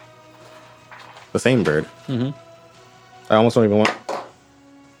the same bird. Mm-hmm. I almost don't even want.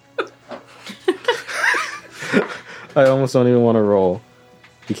 I almost don't even want to roll.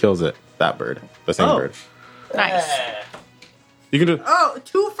 He kills it. That bird, the same bird. Nice. You can do. Oh,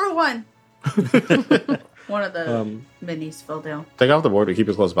 2 for 1. One of the minis fell down. Take off the board to keep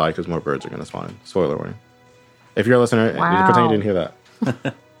it close by because more birds are going to spawn in. Spoiler warning. If you're a listener, Wow. you pretend you didn't hear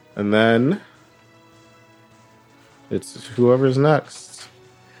that. And then it's whoever's next.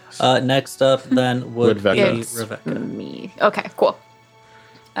 Next up then would be Rebecca. Rebecca. Me. Okay, cool.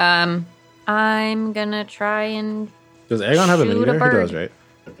 I'm gonna try and Does Aegon have a Shoot mini a there? He bird. does, right?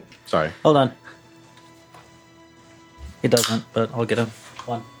 Sorry. Hold on. He doesn't, but I'll get him.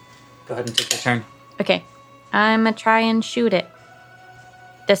 One. Go ahead and take your turn. okay. I'm gonna try and shoot it.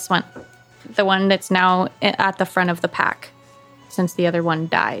 This one, the one that's now at the front of the pack, since the other one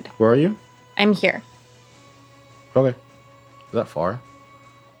died. Where are you? I'm here. Okay. Is that far?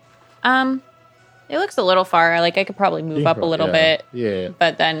 It looks a little far. I could probably move up a little Yeah. bit, Yeah.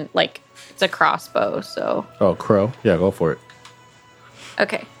 but then it's a crossbow, so Oh, crow. Yeah, go for it.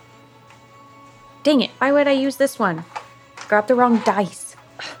 okay. Dang it! Why would I use this one? Grab the wrong dice.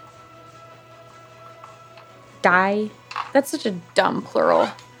 Die. That's such a dumb plural.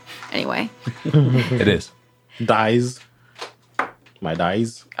 Anyway. It is. Dies. My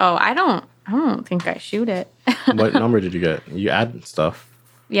dies. Oh, I don't think I shoot it. What number did you get? You add stuff.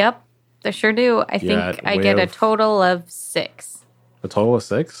 Yep. I sure do. I Yeah, think I way get a of- total of 6. A total of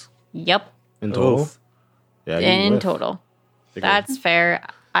 6 Yep. in total. Oof. Yeah, you In whiff. total. You're good. That's fair.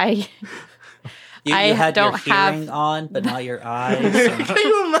 I You I had don't your have- hearing on, but not your eyes. Can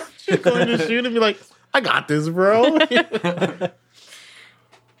you imagine going to shoot and be like, I got this, bro?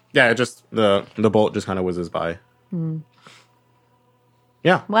 Yeah, it just the bolt just kind of whizzes by.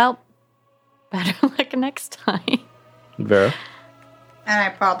 Yeah, Well, better luck next time. Vera. And I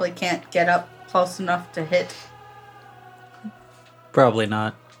probably can't get up close enough to hit. Probably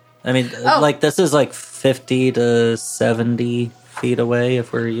not. I mean, Oh. like, this is like 50 to 70 feet away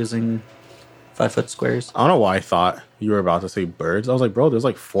if we're using 5-foot squares. I don't know why I thought you were about to say birds. I was like, bro, there's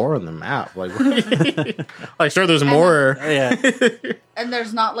like 4 on the map. Like, like sure, there's more. Oh, yeah. And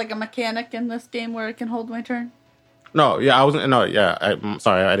there's not like a mechanic in this game where I can hold my turn? No, yeah, I wasn't. No, yeah, I'm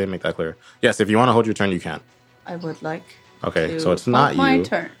sorry, I didn't make that clear. Yes, if you want to hold your turn, you can. I would like Okay, to so it's hold not my you.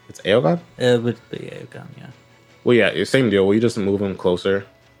 turn. It's Aegon? It would be Aegon, yeah. Well, yeah, same deal. We just move him closer.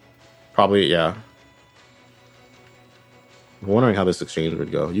 Probably, yeah. I'm wondering how this exchange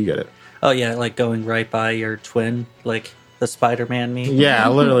would go. You get it. Oh, yeah, like going right by your twin, like the Spider-Man meme. Yeah,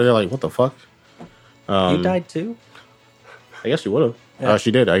 literally, they're like, what the fuck? You died too? I guess she would have. Yeah.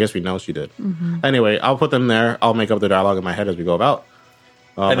 She did. I guess we know she did. Anyway, I'll put them there. I'll make up the dialogue in my head as we go about.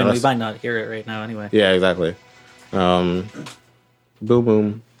 I mean, we unless- might not hear it right now anyway. Yeah, exactly. Boom, boom,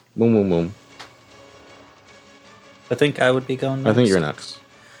 boom, boom, boom. I think I would be going next. I think you're next.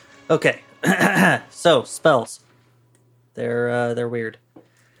 Okay. So, spells. They're weird.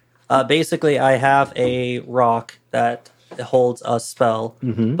 Basically, I have a rock that holds a spell,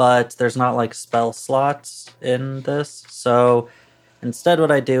 but there's not like spell slots in this. So instead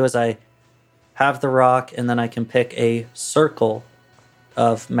what I do is I have the rock and then I can pick a circle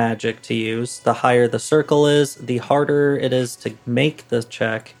of magic to use. The higher the circle is, the harder it is to make the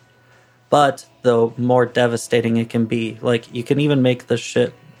check, but the more devastating it can be. Like, you can even make the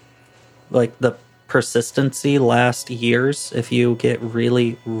shit, like the persistency last years if you get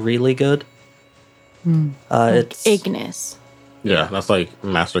really, really good. It's Ignis. Yeah, that's like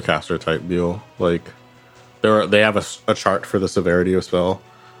Mastercaster type deal. Like, they have a chart for the severity of spell,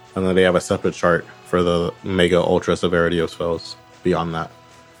 and then they have a separate chart for the mega ultra severity of spells beyond that.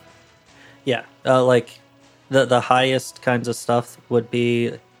 yeah, like the highest kinds of stuff would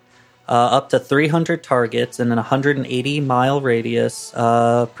be up to 300 targets in an 180-mile radius,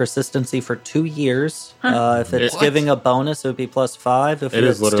 persistency for 2 years. If it's What? giving a bonus, it would be +5. If It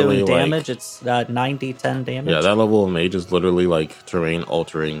is it's literally doing like- damage, it's 90-10 damage. Yeah, that level of mage is literally like terrain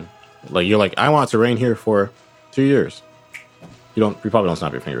altering. Like, you're like, I want terrain here for 2 years. You probably don't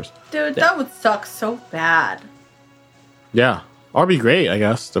snap your fingers. Dude, that would suck so bad. Yeah, or be great, I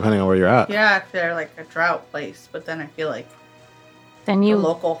guess, depending on where you're at. Yeah, if they're like a drought place, but then I feel like Then the you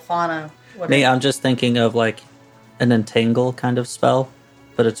local fauna would. Me, I'm just thinking of like an entangle kind of spell,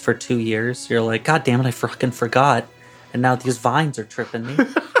 but it's for 2 years. You're like, God damn it, I fucking forgot. And now these vines are tripping me.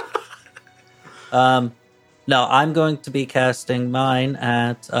 No, I'm going to be casting mine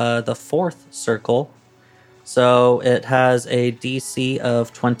at the 4th circle. So it has a DC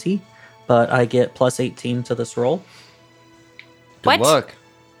of 20, but I get +18 to this roll. Good What? luck.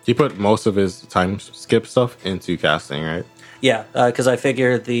 He put most of his time skip stuff into casting, right? Yeah, because I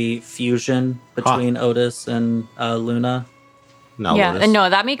figure the fusion between Otis and Luna. Now yeah, Lotus. no,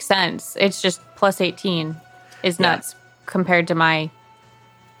 that makes sense. It's just +18 is nuts compared to my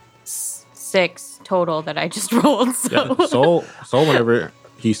 6 total that I just rolled. So Yeah, Soul, whenever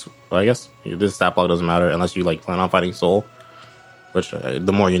he's, well, I guess this stat block doesn't matter unless you like plan on fighting Soul, which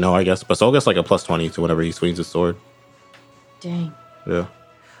the more you know, I guess. But Soul gets like a +20 to whenever he swings his sword. dang. Yeah.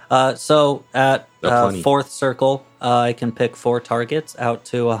 So at Plenty. 4th circle, I can pick 4 targets out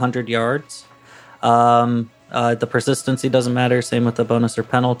to 100 yards. The persistency doesn't matter. Same with the bonus or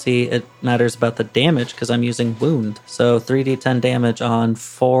penalty. It matters about the damage because I'm using wound. So 3d10 damage on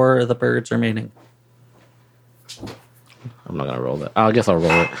 4 of the birds remaining. I'm not gonna roll that. I guess I'll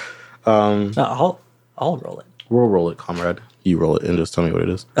roll it. No, I'll roll it. We'll roll it, comrade. You roll it and just tell me what it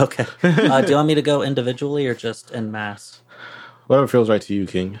is. Okay. Do you want me to go individually or just en masse? Whatever feels right to you,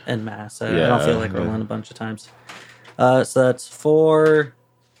 King. En masse. I Yeah, don't feel like yeah. rolling a bunch of times. So that's 4,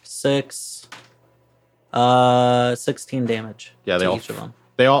 6, 16 damage. Yeah, they to all. each of them.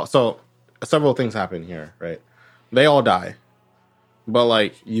 They all. So several things happen here, right? They all die, but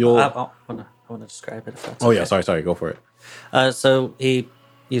like you'll. I want to describe it if that's Oh yeah, okay. sorry, go for it. So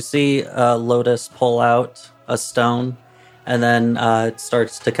you see Lotus pull out a stone, and then it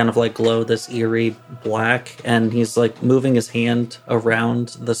starts to kind of like glow this eerie black, and he's like moving his hand around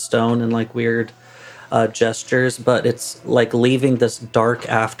the stone in like weird gestures, but it's like leaving this dark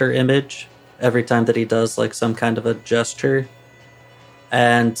after image every time that he does like some kind of a gesture.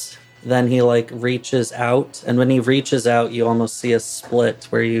 And then he like reaches out, and when he reaches out, you almost see a split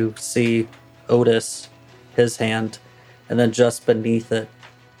where you see Otis, his hand, and then just beneath it,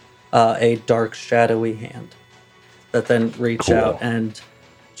 a dark shadowy hand that then reach Cool. out and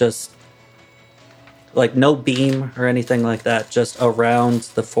just like no beam or anything like that, just around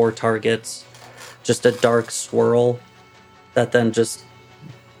the 4 targets, just a dark swirl that then just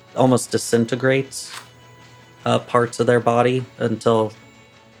almost disintegrates parts of their body until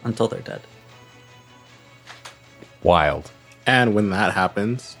they're dead. Wild. And when that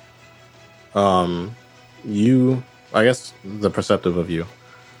happens, you, I guess the perceptive of you,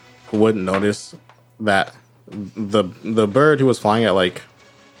 would notice that the bird who was flying at like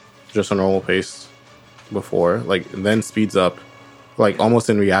just a normal pace before, like then speeds up, like almost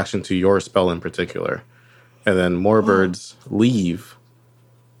in reaction to your spell in particular, and then more birds leave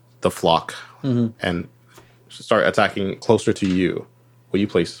the flock and start attacking closer to you. Will you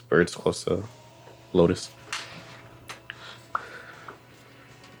place birds close to Lotus?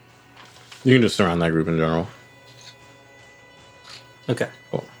 You can just surround that group in general. Okay.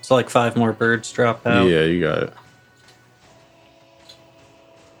 Cool. So like 5 more birds drop out. Yeah, you got it.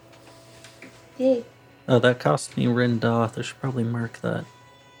 Yay. Oh, that cost me Rindoth. I should probably mark that.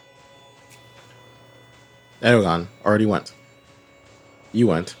 Eragon already went. You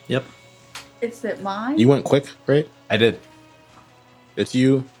went. Yep. Is it mine? You went quick, right? I did. It's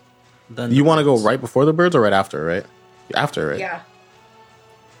you. Then You want to go right before the birds or right after, right? After, right? Yeah.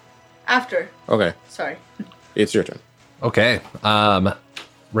 After. Okay. Sorry. It's your turn. Okay.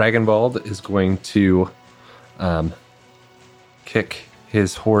 Ragnvald is going to kick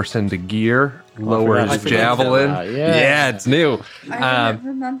his horse into gear, lower forgot- I his forgot javelin. that. Yeah. It's new. I didn't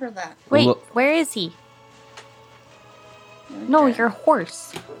remember that. Wait, Look- where is he? No, your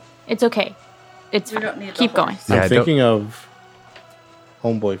horse. It's okay. It's We don't need the keep going. horse. Yeah, I'm I thinking of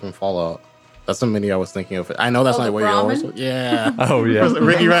Homeboy from Fallout. That's the mini I was thinking of. I know that's Oh, not the where your horse Brahmin? was. Yeah. Oh, yeah.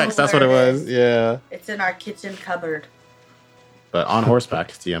 Ricky Rex, that's what it was. Yeah. It's in our kitchen cupboard. But on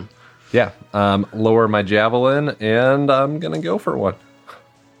horseback, TM. Yeah. Lower my javelin, and I'm going to go for one.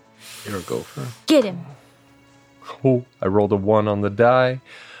 You're a gopher. Get him. Oh, I rolled a 1 on the die,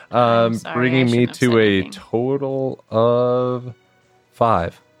 I'm sorry, bringing I me shouldn't have to said a anything. total of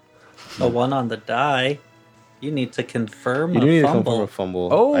 5. a 1 on the die. You need to confirm You do a need fumble. to confirm a fumble.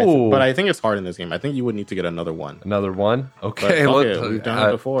 Oh. But I think it's hard in this game. I think you would need to get another one. Another 1? But Okay, fuck look, it, we've done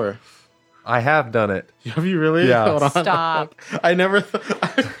it before. I have done it. Have you really? Yeah. Hold on. Stop. I never.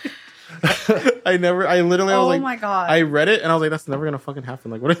 I literally. I was Oh like, my God. I read it and I was like, that's never gonna fucking happen.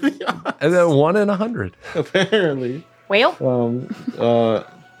 Like, what are the odds? And then 1 in 100. Apparently. Well,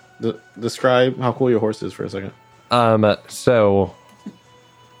 Describe how cool your horse is for a second. So,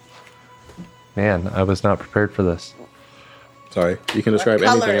 man, I was not prepared for this. Sorry, you can describe what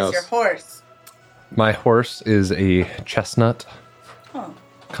color anything is else. your horse? My horse is a chestnut Oh,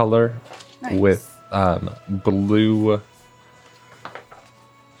 color nice. with blue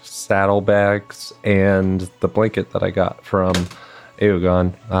saddlebags and the blanket that I got from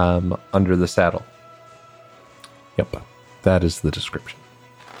Aegon under the saddle. Yep, that is the description.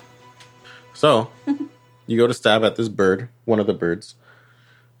 So, you go to stab at this bird, one of the birds,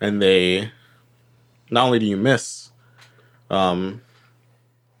 and they. Not only do you miss,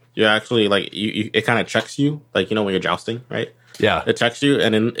 you actually like you it kind of checks you, like you know when you're jousting, right? Yeah. It checks you,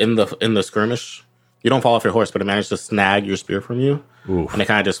 and in the skirmish, you don't fall off your horse, but it managed to snag your spear from you, Oof. and it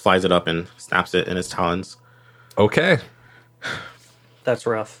kind of just flies it up and snaps it in its talons. Okay. That's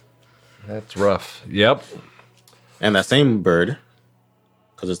rough. That's rough. Yep. And that same bird,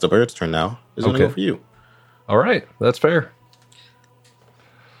 because it's the bird's turn now, is going to Okay. go for you. All right. That's fair.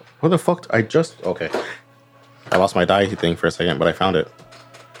 What the fuck? I lost my die thing for a second, but I found it.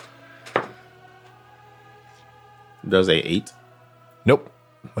 Does a 8. Nope.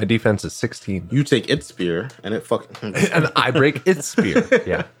 My defense is 16. You take its spear, and it fucking... And I break its spear.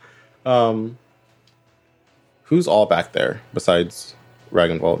 Yeah. Who's all back there besides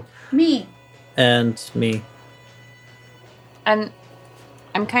Ragnvald? Me. And me. and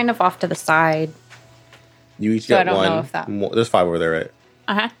I'm kind of off to the side. You each So I get don't one. know if that- More. There's 5 over there, right?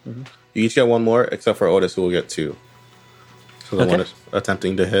 Uh-huh. You each get one more, except for Otis, who will get 2. So the Okay. one is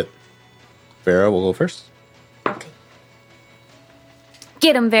attempting to hit Vera will go first. Okay.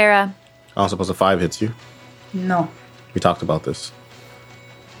 Get him, Vera. I don't suppose a 5 hits you. No. We talked about this.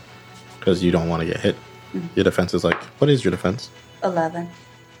 Because you don't want to get hit. Your defense is like, what is your defense? 11.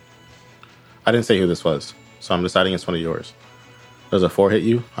 I didn't say who this was, so I'm deciding it's one of yours. Does a 4 hit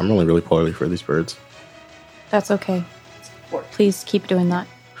you? I'm rolling really poorly for these birds. That's okay. 14. Please keep doing that.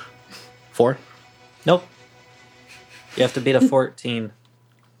 4? Nope. You have to beat a 14.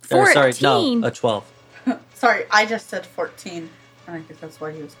 Or, sorry, 14? no, a 12. Sorry, I just said 14. And I guess that's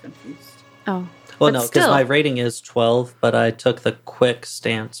why he was confused. Oh. Well, But no, because still. my rating is 12, but I took the quick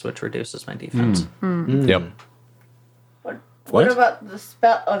stance, which reduces my defense. Yep. What What about the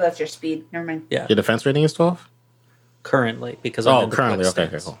spell? Oh, that's your speed. Never mind. Yeah, Your defense rating is 12? currently because I'm in the currently. quick Okay,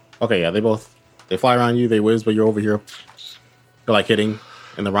 stance. cool. Okay, yeah, they fly around you, they whiz, but you're over here. You're like hitting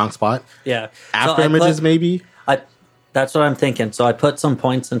in the wrong spot. Yeah, After So images, maybe? that's what I'm thinking. So I put some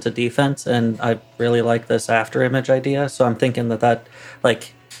points into defense, and I really like this after image idea. So I'm thinking that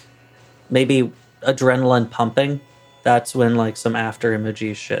like maybe adrenaline pumping. That's when like some after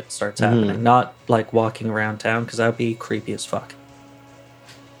imagey shit starts happening. Not like walking around town because that would be creepy as fuck.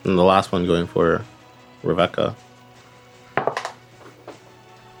 And the last one going for Rebecca.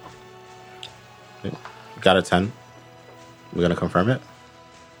 Got a 10. We're gonna confirm it.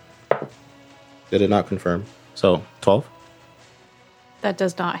 Did it not confirm? So 12. That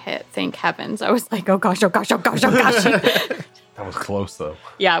does not hit. Thank heavens. I was like, oh gosh, oh gosh, oh gosh, oh gosh. That was close though.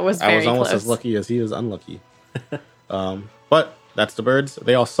 Yeah, it was very I was almost close. as lucky as he is unlucky. But that's the birds.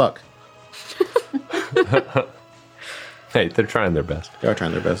 They all suck. Hey, they're trying their best. They are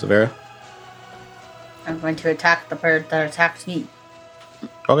trying their best. Vera? I'm going to attack the bird that attacked me.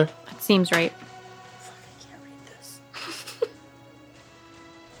 Okay. That seems right. I can't read this.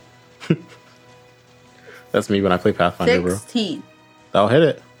 That's me when I play Pathfinder, bro. 16. That'll hit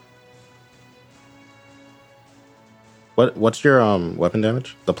it. What's your weapon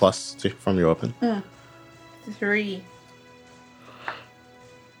damage? The plus from your weapon? 3.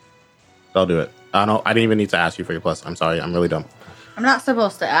 That'll do it. I didn't even need to ask you for your plus. I'm sorry. I'm really dumb. I'm not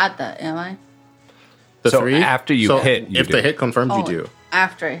supposed to add that, am I? The So 3? after you hit, you if do. the hit confirms, you do.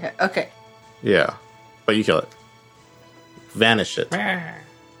 After I hit. Okay. Yeah. But you kill it. Vanish it. And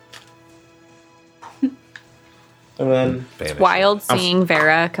then Vanish. Wild seeing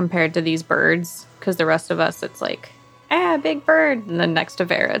Vera compared to these birds because the rest of us, it's like, big bird. And then next to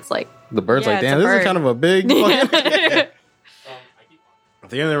Vera, it's like, the bird's Yeah, like, it's damn, a this is bird." kind of a big fucking... At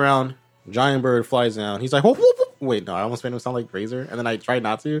the end of the round, giant bird flies down. He's like, whoop, whoop, whoop. Wait, no, I almost made him sound like Razor. And then I tried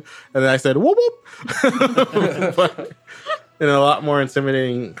not to. And then I said, whoop, whoop. But in a lot more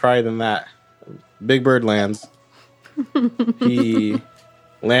intimidating cry than that, Big Bird lands. He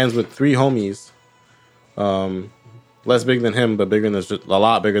lands with 3 homies. Less big than him, but a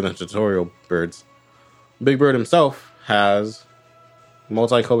lot bigger than tutorial birds. Big Bird himself has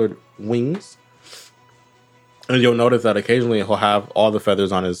multicolored wings. And you'll notice that occasionally he'll have all the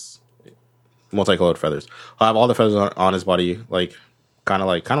feathers on his multicolored feathers. He'll have all the feathers on his body, like kind of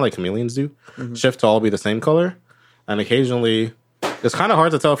like chameleons do, shift to all be the same color. And occasionally, it's kind of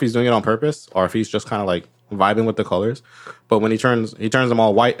hard to tell if he's doing it on purpose or if he's just kind of like vibing with the colors. But when he turns them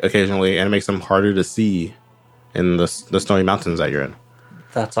all white occasionally, and it makes them harder to see in the snowy mountains that you're in.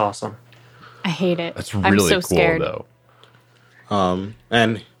 That's awesome. I hate it. That's I'm really so cool scared. though.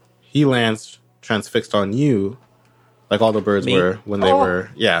 And he lands transfixed on you, like all the birds Me? were when they were,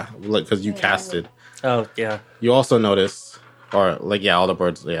 because you casted. Oh yeah. You also notice, or like, all the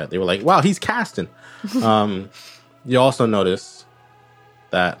birds, they were like, wow, he's casting. You also notice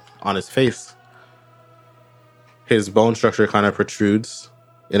that on his face, his bone structure kind of protrudes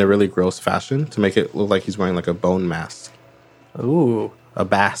in a really gross fashion to make it look like he's wearing like a bone mask. Ooh. A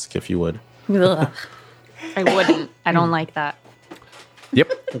basque, if you would. Ugh. I wouldn't. I don't like that.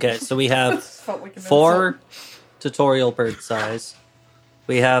 Yep. Okay, so we have What we can 4 tutorial bird size.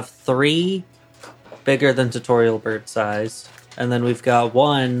 We have 3 bigger than tutorial bird size, and then we've got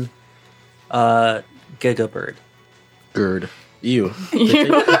 1 gigabird. Gird. Ew.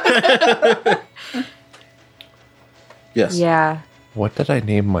 Yes. Yeah. What did I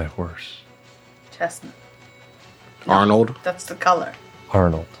name my horse? Chestnut. Arnold. That's the color.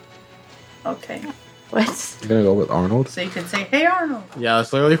 Arnold. Okay. What? You're gonna go with Arnold? So you can say, hey, Arnold. Yeah,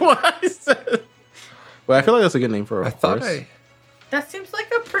 that's literally what I said. But I feel like that's a good name for a horse. That seems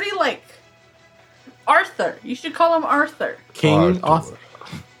like a pretty, like, Arthur. You should call him Arthur. King Arthur.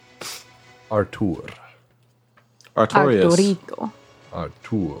 Arthurius. Arturito.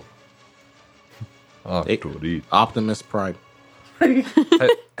 Arturo. Arturito. Optimus Prime.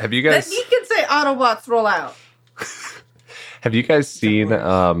 Have you Then guys he can say Autobots roll out. have you guys seen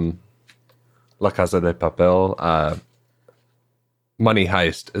La Casa de Papel? Money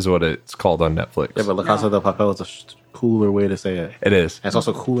Heist is what it's called on Netflix. Yeah, but La Casa de Papel is a cooler way to say it. It is. And it's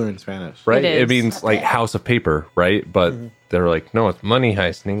also cooler in Spanish. Right? It It is. means like House of Paper, right? But they're like, no, it's Money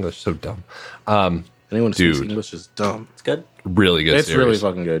Heist in English. So dumb. Anyone who speaks Dude. English is dumb. It's good. Really good It's series. really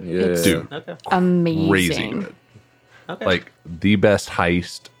fucking good. Yeah. Dude, Okay. Amazing. crazy good. Okay. Like the best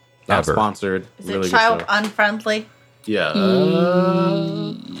heist Not ever. sponsored. Is really it good child show. unfriendly? Yeah.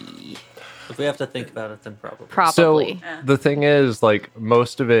 if we we have to think about it, then probably. Probably. So the thing is, like,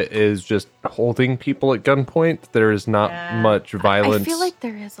 most of it is just holding people at gunpoint. There is not much violence. I feel like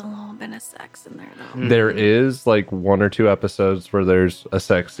there is a little bit of sex in there, though. There is like 1 or 2 episodes where there's a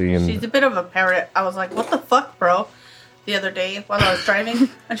sex scene. She's a bit of a parrot. I was like, what the fuck, bro? The other day while I was driving.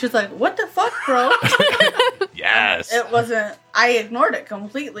 And she's like, what the fuck, bro? Yes. It wasn't, I ignored it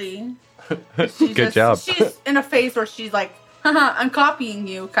completely. Good job. She's in a phase where she's like, haha, I'm copying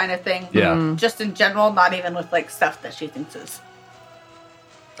you kind of thing. Yeah. Just in general, not even with like stuff that she thinks is.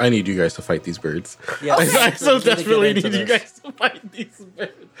 I need you guys to fight these birds. Yeah, I so we need to get desperately into need you this. guys to fight these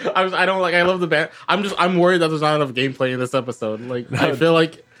birds. I love the band. I'm worried that there's not enough gameplay in this episode. Like, I feel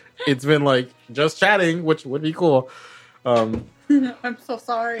like it's been like just chatting, which would be cool. I'm so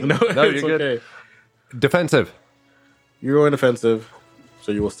sorry. No, No, it's you're good. okay. Defensive. You're going offensive,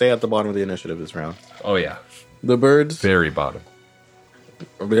 so you will stay at the bottom of the initiative this round. Oh yeah. The birds, Very bottom.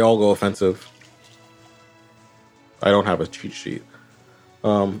 they all go offensive. I don't have a cheat sheet.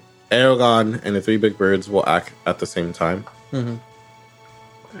 Aragon and the 3 big birds will act at the same time. Mm-hmm.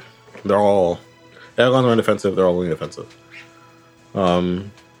 They're all Aragon's going defensive. They're all going offensive.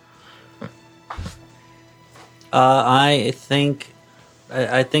 I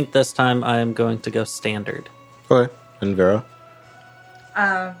think this time I am going to go standard. Okay. And Vera,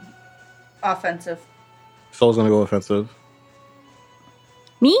 Offensive. Soul's going to go offensive.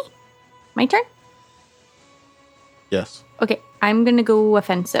 Me? My turn? Yes. Okay, I'm going to go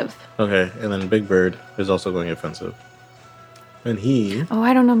offensive. Okay. And then Big Bird is also going offensive. And he Oh,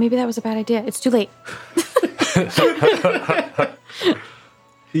 I don't know. Maybe that was a bad idea. It's too late.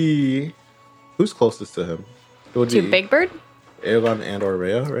 who's closest to him? It would To be Big Bird? Aragon and or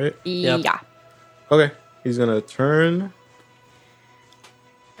Rhea, right? Yep. Yeah. Okay. He's going to turn.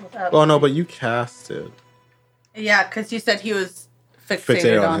 Oh no, but you casted. Yeah, because you said he was Fixated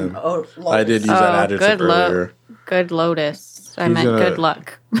fixated on on him. Lotus. I did use that adjective good luck. earlier. Good Lotus. I He's meant gonna- good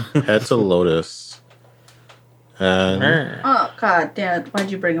luck. Head to Lotus. And Oh, god damn it. Why'd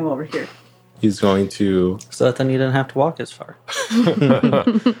you bring him over here? he's going to, So that then you didn't have to walk as far.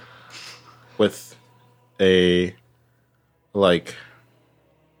 with a, like,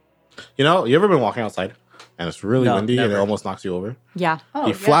 you ever been walking outside and it's really No, windy and it never. almost knocks you over? Yeah. Oh,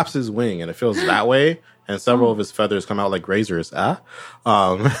 He yeah. flaps his wing and it feels that way, and several of his feathers come out like razors,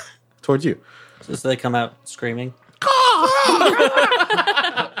 towards you. So they come out screaming.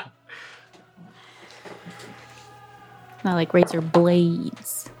 Not like razor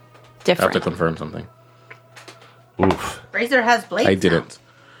blades. I have Different. to confirm something. Oof. Razor has blades. I didn't.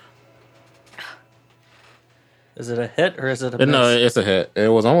 Is it a hit or is it a miss? No, it's a hit. It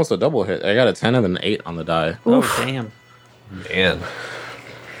was almost a double hit. I got a 10 and an 8 on the die. Oh, damn. Man.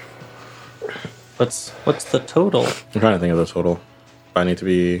 What's the total? I'm trying to think of the total. I need to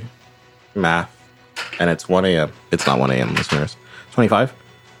be math. And it's 1 a.m. It's not 1 a.m., listeners. 25?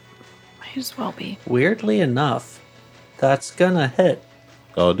 Might as well be. Weirdly enough, that's gonna hit.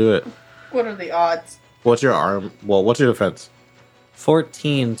 I'll do it. What are the odds? What's your arm? Well, what's your defense?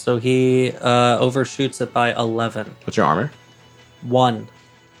 14, so he overshoots it by 11. What's your armor? 1.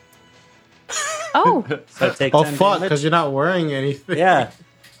 Oh, So I take Oh, 10 fuck, damage. because you're not wearing anything. Yeah.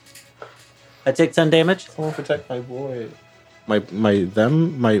 I take 10 damage. Someone protect my boy.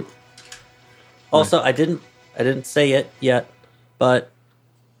 My. Also, I didn't say it yet, but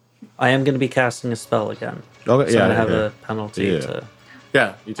I am going to be casting a spell again. Okay, So yeah, I'm going to have yeah. a penalty Yeah. to...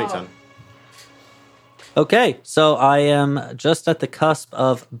 Yeah, you take 10. Okay, so I am just at the cusp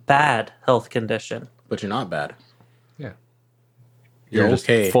of bad health condition. But you're not bad. Yeah. You're just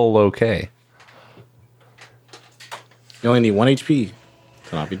okay. full okay. You only need 1 HP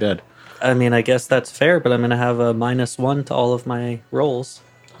to not be dead. I mean, I guess that's fair, but I'm going to have a -1 to all of my rolls.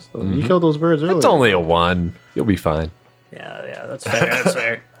 So You killed those birds earlier. It's only a 1. You'll be fine. Yeah, that's fair. That's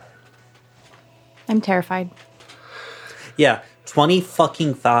fair. I'm terrified. Yeah, 20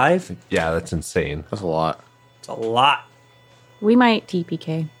 Yeah, that's insane. That's a lot. It's a lot. We might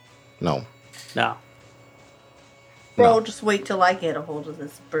TPK. No. No. Bro, just wait till I get a hold of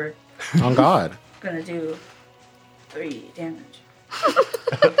this bird. On God. I'm gonna do 3 damage.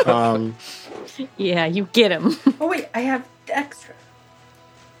 Yeah, you get him. Oh wait, I have extra.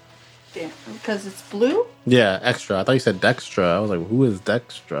 Damn, because it's blue? Yeah, extra. I thought you said Dextra. I was like, who is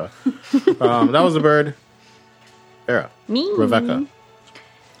Dextra? That was the bird. Era. Me. Rebecca.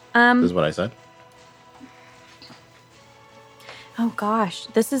 This is what I said. Oh gosh,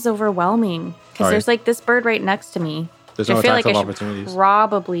 this is overwhelming because Sorry. there's like this bird right next to me. There's which no I feel attacks like of I should opportunities.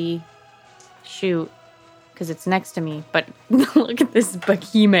 probably shoot because it's next to me. But look at this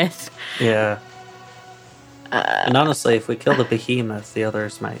behemoth. Yeah. And honestly, if we kill the behemoth, the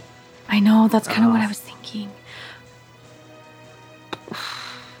others might. I know, that's kind of what I was thinking.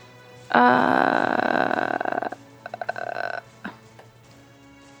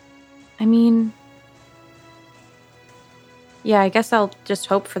 I mean, yeah, I guess I'll just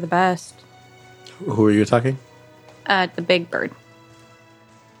hope for the best. Who are you attacking? The big bird.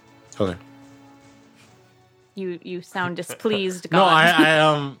 Okay. You sound displeased. No,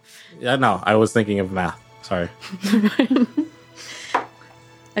 God. yeah, no, I was thinking of math. Sorry.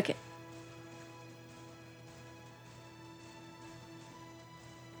 Okay.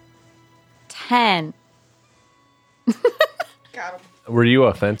 $10. Got him. Were you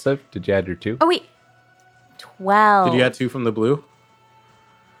offensive? Did you add your 2? Oh wait, 12. Did you add 2 from the blue?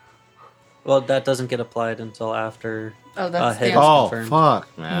 Well, that doesn't get applied until after Oh, that's hit is damn. Oh, confirmed.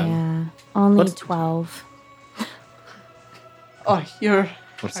 fuck, man. Yeah, only What's- 12. Oh, you're. I'm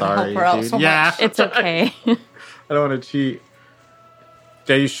trying to sorry, help her out dude. so Yeah. much. It's okay. I don't want to cheat.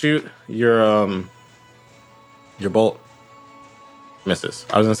 Yeah, you shoot your bolt misses.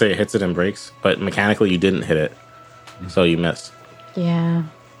 I was gonna say it hits it and breaks, but mechanically you didn't hit it, so you missed. Yeah.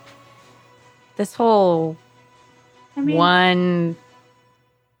 This whole I mean, one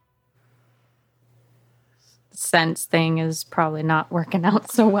sense thing is probably not working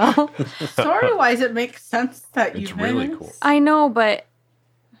out so well. story-wise, it makes sense that you It's really missed. cool. I know, but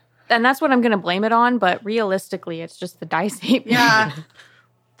and that's what I'm going to blame it on, but realistically, it's just the dice hate me. Yeah.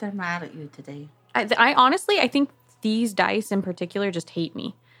 They're mad at you today. I honestly, I think these dice in particular just hate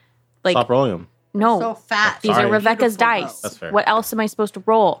me. Like, Stop rolling them. no, So fat. these Sorry. are Rebecca's Beautiful, dice. though. That's fair. What else am I supposed to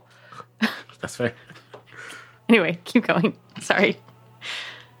roll? That's fair. Anyway, keep going. Sorry.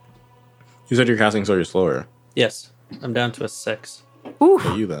 You said you're casting, so you're slower. Yes, I'm down to a 6. Ooh.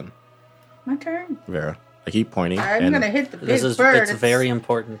 Okay, you then, My turn. Vera. I keep pointing. I'm and gonna hit the big This is bird. it's very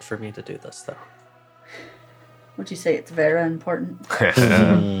important for me to do this though. Would you say it's very important?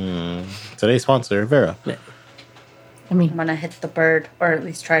 Today's sponsor, Vera. I I'm mean, gonna hit the bird, or at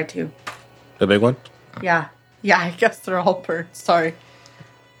least try to. The big one? Yeah. Yeah, I guess they're all birds. Sorry.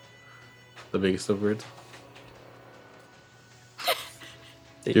 The biggest of birds?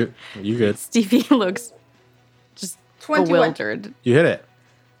 You good. Stevie looks just 21. bewildered. You hit it.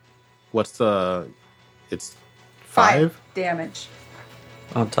 What's the... It's 5? damage.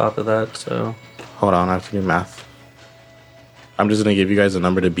 On top of that, so Hold on, I have to do math. I'm just going to give you guys a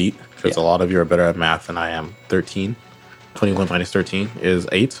number to beat, because a lot of you are better at math than I am. 13. 21 minus 13 is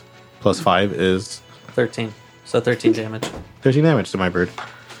 8. Plus 5 is 13. So 13 damage. 13 damage to my bird.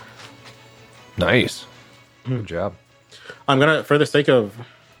 Nice. Good job. I'm gonna, for the sake of,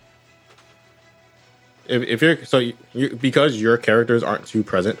 if you're because your characters aren't too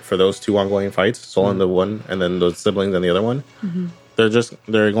present for those 2 ongoing fights, Sol and the one, and then those siblings and the other one,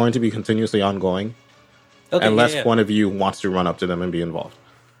 they're going to be continuously ongoing, Okay, unless yeah. one of you wants to run up to them and be involved.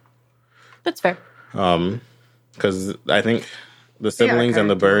 That's fair. Because I think the siblings and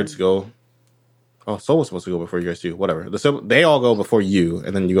the kinda birds go. Oh, Sol was supposed to go before you guys do. Whatever. They all go before you,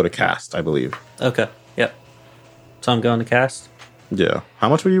 and then you go to cast, I believe. Okay, yep. So I'm going to cast Yeah. How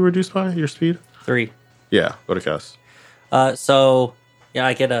much were you reduced by your speed? 3. Yeah, go to cast. So yeah,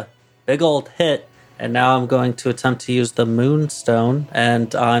 I get a big old hit, and now I'm going to attempt to use the Moonstone,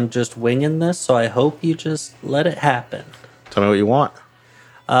 and I'm just winging this. So I hope you just let it happen. Tell me what you want.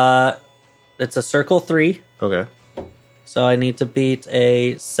 It's a circle 3. Okay. So I need to beat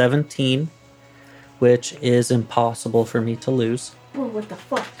a 17, which is impossible for me to lose. Oh, what the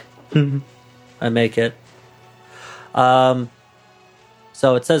fuck? I make it.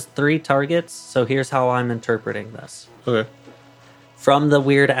 So it says 3 targets. So here's how I'm interpreting this. Okay. From the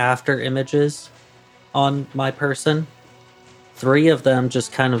weird after images on my person, 3 of them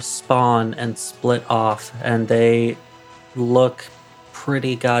just kind of spawn and split off, and they look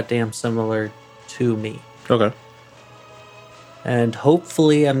pretty goddamn similar to me. Okay. And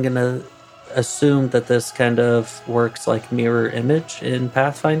hopefully I'm going to assume that this kind of works like mirror image in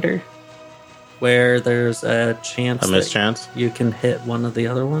Pathfinder, where there's a chance A that mischance. you can hit one of the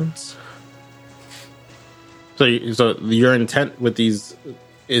other ones. So your intent with these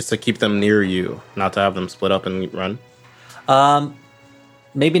is to keep them near you, not to have them split up and run.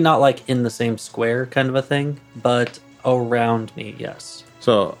 Maybe not like in the same square kind of a thing, but around me, yes.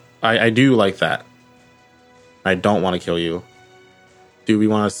 So I do like that. I don't want to kill you. Do we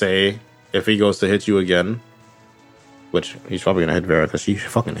want to say if he goes to hit you again, which he's probably gonna hit Vera because she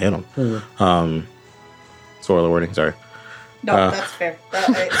fucking hit him. Spoiler warning. Sorry. No, that's fair.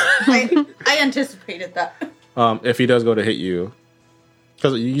 I anticipated that. If he does go to hit you,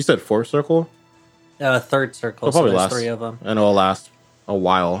 because you said 4th circle, Third circle, it'll so probably there's last. 3 of them. And it'll last a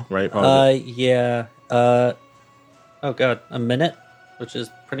while, right? Probably. Yeah. Oh god, a minute? which is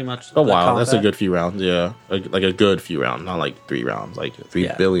pretty much. Oh the wow, that's a combat. good few rounds. Yeah, like a good few rounds, not like 3 rounds, like three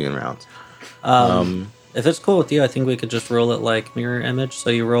Yeah. billion rounds. If it's cool with you, I think we could just roll it like mirror image. So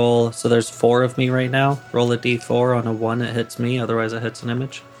you roll. So there's 4 of me right now. Roll a d4. On a 1, it hits me. Otherwise, it hits an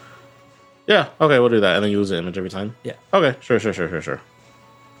image. Yeah, okay, we'll do that, and then you lose the image every time. Yeah. Okay, sure. Sure.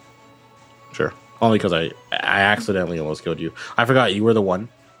 Only because I accidentally almost killed you. I forgot you were the one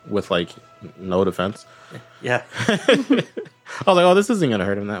with like no defense. Yeah. I was like, oh, this isn't gonna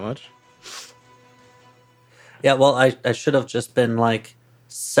hurt him that much. Yeah. Well, I should have just been like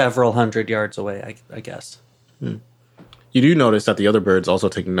several hundred yards away. I guess. You do notice that the other birds also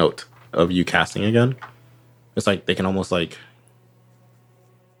take note of you casting again. It's like they can almost like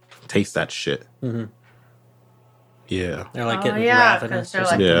taste that shit. Mm-hmm. Yeah. They're like Oh getting yeah, ravenous.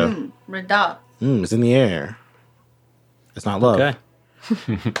 because Or they're like, something. Yeah. red dot. It's in the air. It's not love.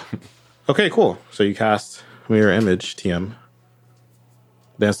 Okay. Okay, cool. So you cast mirror image, TM.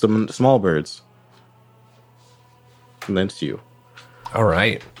 Then some small birds. And then it's you. All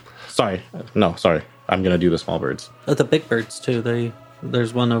right. Sorry. No, sorry. I'm going to do the small birds. Oh, the big birds too.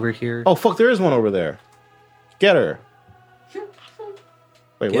 There's one over here. Oh, fuck, there is one over there. Get her.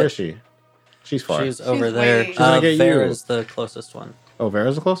 Wait, where is she? She's far. She's over there. waiting. She's gonna get you. Vera's the closest one. Oh,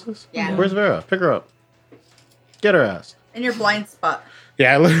 Vera's the closest? Yeah. Where's Vera? Pick her up. Get her ass. In your blind spot.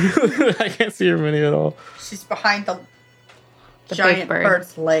 Yeah, I can't see her mini at all. She's behind the The giant big bird.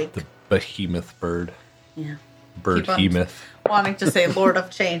 bird's leg. The behemoth bird. Yeah. Birdhemoth. Wanting to say Lord of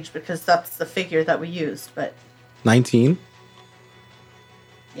Change because that's the figure that we used, but 19.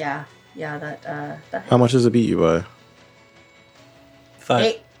 yeah, that How much does it beat you by? 5.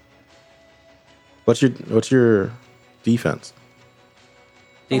 8. What's your defense?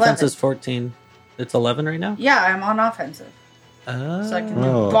 Defense 11. is 14. It's 11 right now. Yeah, I'm on offensive, so I can do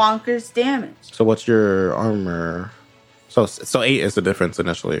Oh. bonkers damage. So what's your armor? So 8 is the difference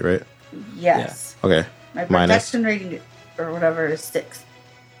initially, right? Yes. Okay. My Minus. protection rating or whatever is 6.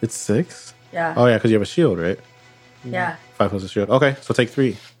 It's 6? Yeah. Oh yeah, because you have a shield, right? Yeah. 5 plus a shield. Okay, so take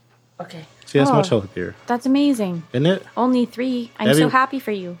 3. Okay. See, that's Oh. much healthier, That's amazing. isn't it? Only 3. I'm Every- so happy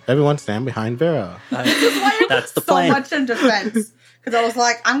for you. Everyone stand behind Vera. That's the So plan. much in defense because I was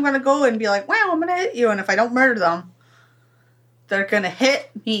like, I'm gonna go and be like, wow, I'm gonna hit you, and if I don't murder them, they're gonna hit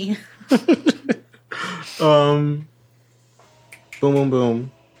me. Boom, boom,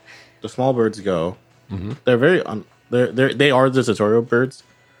 boom. The small birds go. Mm-hmm. They're very they are the tutorial birds.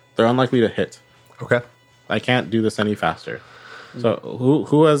 They're unlikely to hit. Okay. I can't do this any faster. So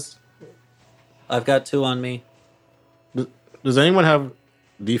who has? I've got 2 on me. Does anyone have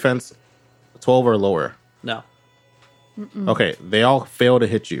defense 12 or lower? No. Okay, they all fail to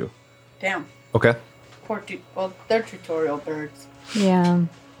hit you. Damn. Okay. Well, they're tutorial birds. Yeah.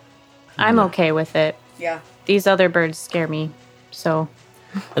 I'm okay with it. Yeah. These other birds scare me. So,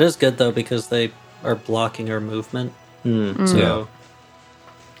 It is good though because they are blocking our movement. So Yeah.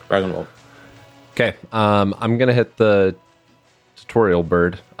 Dragon Ball. Okay. I'm gonna hit the tutorial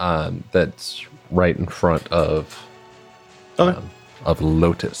bird. That's right in front of Okay. of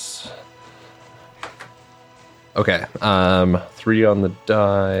Lotus. Okay. 3 on the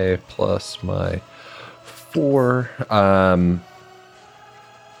die plus my 4.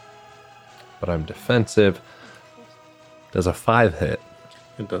 But I'm defensive. Does a 5 hit?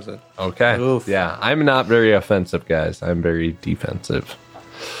 It doesn't. Okay. Oof. Yeah, I'm not very offensive, guys. I'm very defensive.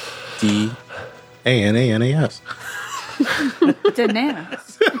 DANANAS.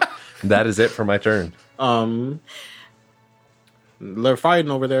 Bananas. That is it for my turn. They're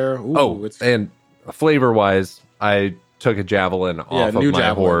fighting over there. Ooh, Oh, and flavor-wise, I took a javelin off of new my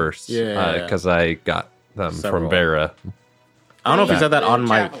javelin. horse Yeah. because I got them Several. from Vera. I don't know if he said that on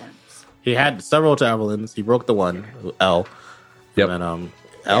mic. Javelins. He had several javelins. He broke the one L. Yep. And then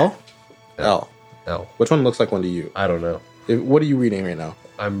L. L. L. Which one looks like one to you? I don't know. What are you reading right now?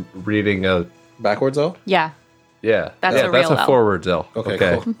 I'm reading a Backwards L. yeah. yeah. That's yeah, a that's real a L. forwards L. Okay,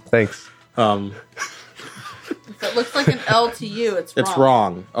 cool. Thanks. If it looks like an L to you, it's wrong. It's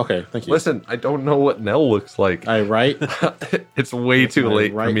wrong. Okay, thank you. Listen, I don't know what an L looks like. I write. It's way too my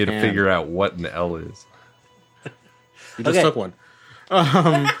late for right me to hand. figure out what an L is. You just Okay. took one.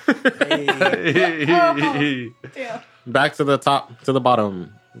 Yeah. Back to the top, to the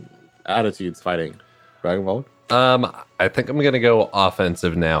bottom. Attitudes fighting. Dragon Ball. I think I'm gonna go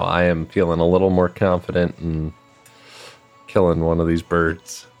offensive now. I am feeling a little more confident in killing one of these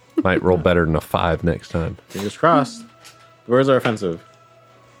birds. Might roll better than a 5 next time. Fingers crossed. The birds are offensive.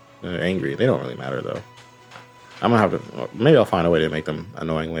 They're angry. They don't really matter though. I'm gonna have to. Maybe I'll find a way to make them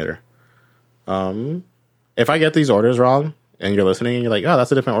annoying later. If I get these orders wrong and you're listening and you're like, "Oh,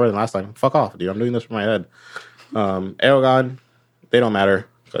 that's a different order than last time," fuck off, dude. I'm doing this for my head. Aegon, They don't matter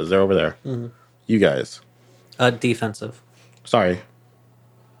because they're over there. Mm-hmm. You guys. Defensive. Sorry.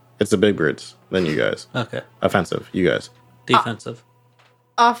 It's the big birds. Then you guys. Okay. Offensive. You guys. Defensive.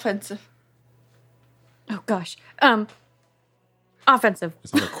 Offensive. Oh gosh. Offensive.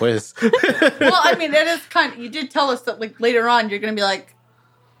 It's not a quiz. Well, I mean, it is kind of, you did tell us that like later on you're going to be like,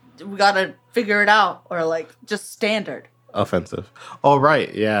 we got to figure it out, or like just standard. Offensive. Oh,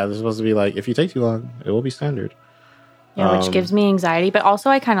 right. Yeah, this is supposed to be like, if you take too long, it will be standard. Yeah, which gives me anxiety, but also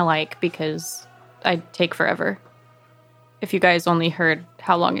I kind of like because I take forever. If you guys only heard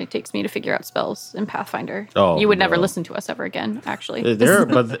how long it takes me to figure out spells in Pathfinder, you would never listen to us ever again, actually.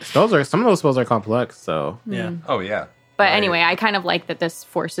 But some of those spells are complex, so. Yeah. Oh, yeah. But anyway, I kind of like that this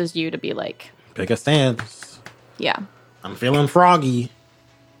forces you to be like, Pick a stance. yeah. I'm feeling froggy.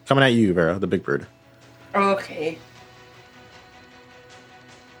 Coming at you, Vera, the big bird. Okay.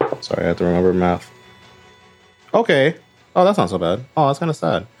 Sorry, I have to remember math. Okay. Oh, that's not so bad. Oh, that's kind of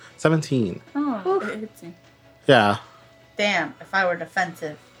sad. 17. Oh, it hits me. Yeah. Damn, if I were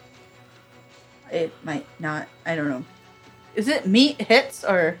defensive, it might not. I don't know. Is it meat hits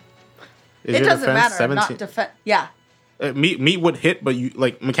or? Is It your doesn't defense matter. 17? Not defense. Yeah. Meat would hit, but you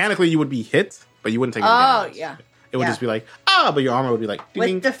like mechanically you would be hit, but you wouldn't take any Oh, damage. yeah. It would Yeah. just be like but your armor would be like ding,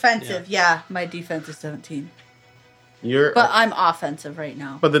 ding. With defensive, yeah. My defense is 17. You're But I'm offensive right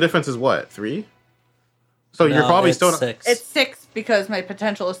now. but the difference is what 3. So you're No, probably it's still 6. It's 6 because my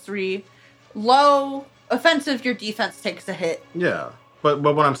potential is 3. Low offensive, your defense takes a hit. yeah. But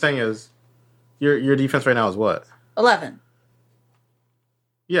what I'm saying is, your defense right now is what? 11.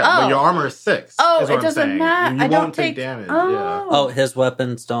 Yeah, Oh. but your armor is 6. Oh, is what it I'm doesn't saying. matter. You I don't won't take damage. Yeah. Oh, his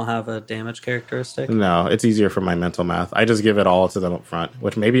weapons don't have a damage characteristic? No, it's easier for my mental math. I just give it all to them up front,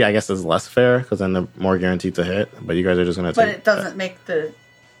 which maybe I guess is less fair because then they're more guaranteed to hit. But you guys are just gonna But take. it doesn't make the.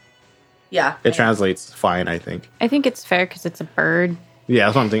 Yeah. It translates fine, I think. I think it's fair because it's a bird. Yeah,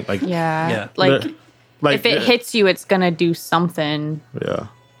 that's what I'm thinking. Like, Yeah. Yeah. Like, like if it hits you, it's going to do something yeah,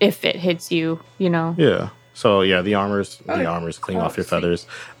 if it hits you, you know? yeah. So yeah, the armor's clean off your feathers.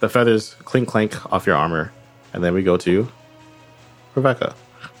 The feathers clink clank off your armor, and then we go to Rebecca.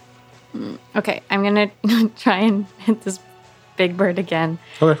 Okay, I'm going to try and hit this big bird again.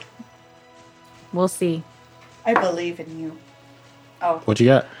 Okay, We'll see. I believe in you. Oh. what you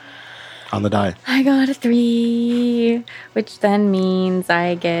got on the die? I got a 3, which then means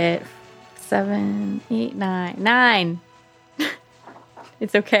I get 7, 8, 9. 9!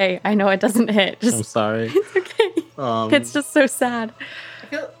 It's okay. I know it doesn't hit. I'm Just sorry. it's okay. It's just so sad. I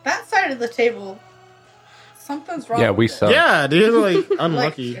feel that side of the table, something's wrong. Yeah, we with it. suck. Yeah, dude, like Like,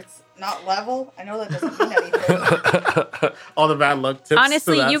 unlucky. it's not level. I know that doesn't mean anything. All the bad luck tips. to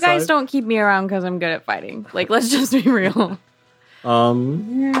Honestly, that you guys side. don't keep me around because I'm good at fighting. Like, let's just be real.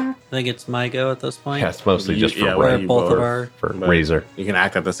 I think it's my go at this point. Yeah, it's mostly just for, Yeah, Where you both of both. our... for But Razor. You can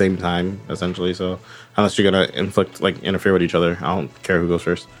act at the same time, essentially. So unless you're gonna interfere with each other, I don't care who goes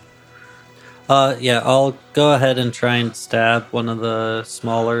first. Yeah, I'll go ahead and try and stab one of the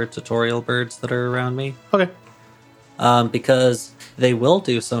smaller tutorial birds that are around me. Okay. Because they will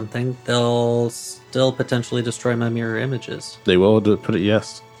do something. They'll still potentially destroy my mirror images. They will put it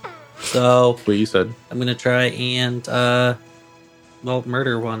yes. So What you said. I'm going to try and,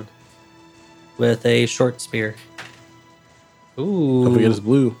 murder one with a short spear. Don't forget it's Ooh,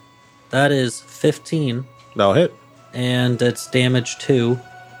 blue. that is 15, That'll hit. and it's damage 2.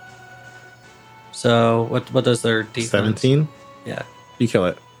 So what does their defense? 17. Yeah. You kill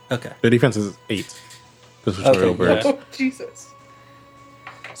it. Okay. The defense is 8. This is tutorial birds. yeah. Oh, Jesus.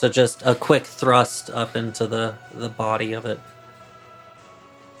 So just a quick thrust up into the body of it.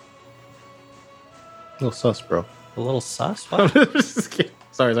 little sus, bro. A little sus. What? Just kidding.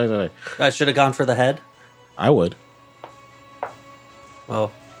 Sorry. I should have gone for the head. I would.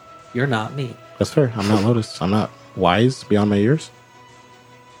 Well, you're not me, That's fair. I'm not Lotus. I'm not wise beyond my years.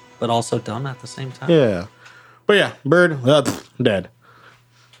 but also dumb at the same time. Yeah. But yeah, bird, dead.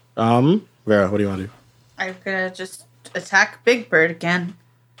 Vera, what do you want to do? I'm gonna just attack Big Bird again.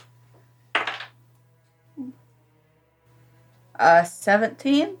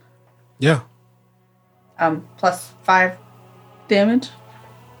 17. Yeah. Plus 5 damage.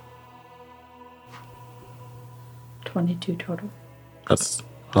 22 total. That's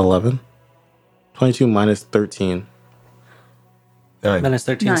 11. 22 minus 13. Minus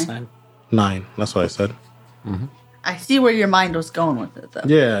 13 is 9. 9. 9. That's what I said. I see where your mind was going with it, though.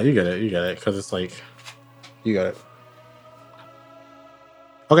 Yeah, you get it. Because it's like, you got it.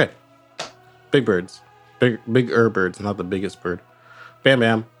 Okay. Big birds. Bigger birds, not the biggest bird. Bam,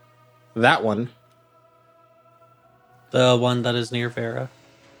 bam. That one, The one that is near Vera.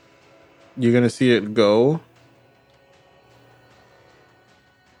 you're going to see it go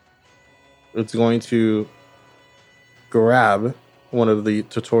it's going to grab one of the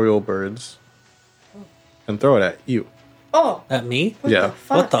tutorial birds and throw it at you. Oh, At me? Yeah. The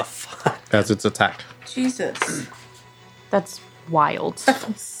fuck? What the fuck? As its attack. Jesus. That's wild.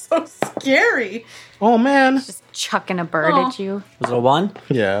 So scary. Oh, man. Just chucking a bird Aw. at you. Was it a 1?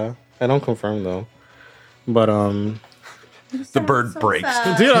 Yeah. I don't confirm, though. But, The bird breaks.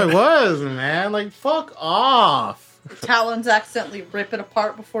 dude, I was, man. Like, fuck off. Talons accidentally rip it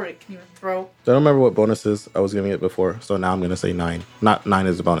apart before it can even throw. I don't remember what bonuses I was giving it before, so now I'm going to say 9. Not 9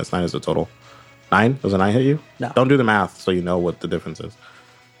 is the bonus, 9 is the total. 9? Does a 9 hit you? No. Don't do the math so you know what the difference is.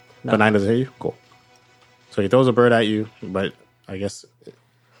 No. But 9 doesn't hit you? Cool. So he throws a bird at you, but I guess...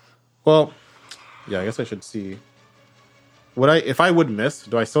 Well, yeah, I guess I should see... If I would miss,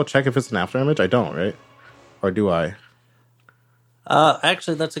 do I still check if it's an after image? I don't, right? Or do I?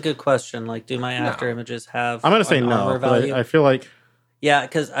 Actually, that's a good question. Like, do my after images have? I'm going to say an no, armor but value? I feel like... Yeah,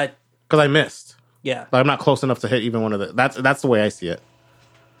 because Because I missed. yeah, Like, I'm not close enough to hit even one of the... That's the way I see it.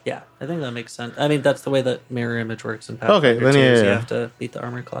 yeah, I think that makes sense. I mean, that's the way that mirror image works in Pathfinder. Okay, then too, is yeah. You have to beat the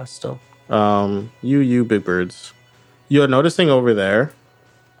armor class still. You big birds. You're noticing over there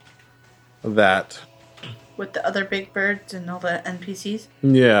that... With the other big birds and all the NPCs.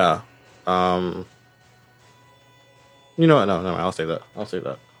 Yeah. You know what? No, I'll say that.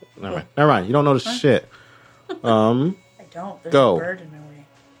 Never mind. You don't notice shit. I don't. There's Go. a bird in my way.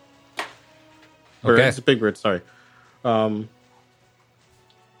 Birds, big bird. Sorry. The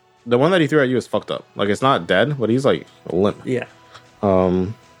one that he threw at you is fucked up. Like, it's not dead, but he's like limp. Yeah. But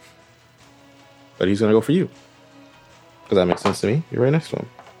he's gonna go for you. Does that make sense to me? You're right next to him.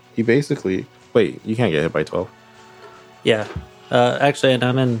 He basically. Wait, you can't get hit by 12. Yeah. Actually, and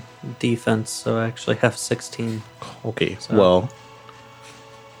I'm in defense, so I actually have 16. Okay. So- Well,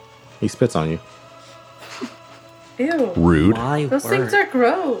 he spits on you. Ew. Rude. My Those word. things are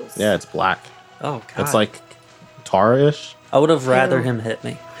gross. Yeah, it's black. Oh, God. It's like tar-ish. I would have rather Ew. him hit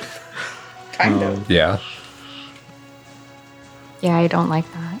me. Kind of. Yeah. Yeah, I don't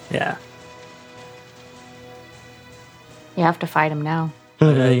like that. Yeah. You have to fight him now.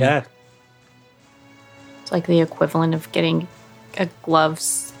 Yeah. It's like the equivalent of getting a glove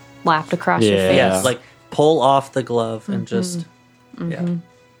slapped across your Yeah. face. Yeah. It's like pull off the glove and just. Yeah.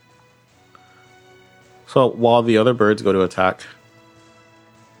 So while the other birds go to attack,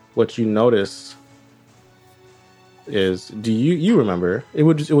 what you notice is, do you remember? It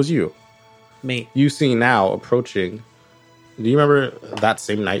was you. Me. You see now approaching. Do you remember that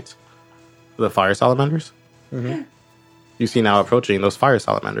same night, the fire salamanders? Mhm. You see now approaching those fire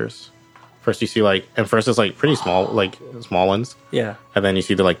salamanders. First you see first it's like pretty small, like small ones, Yeah. and then you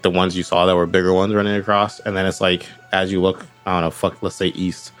see the ones you saw that were bigger ones running across, and then it's like as you look, I don't know, let's say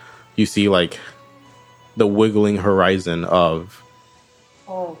east, you see like the wiggling horizon of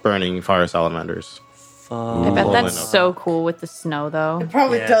Oh. burning fire salamanders. I Fuck. bet Oh, that's I know. so cool with the snow, though. It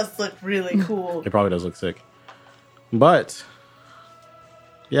probably Yeah. does look really cool. It probably does look sick. But,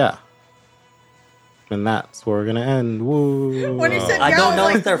 yeah. And that's where we're going to end. Woo. When you said I Yeah, don't know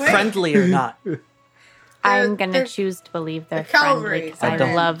like, if they're wait. friendly or not. I'm gonna they're- choose to believe they're the friendly cavalry 'cause I are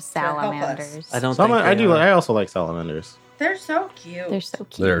in love to help us. salamanders. I don't Some, think I they do. are. I also like salamanders. They're so cute. They're so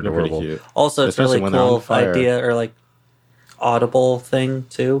cute. They're They're pretty adorable. cute. Also, it's Especially really when they're on cool fire. idea or like audible thing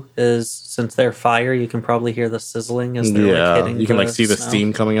too is since they're fire, you can probably hear the sizzling as they're Yeah, like hitting. you can see the snow.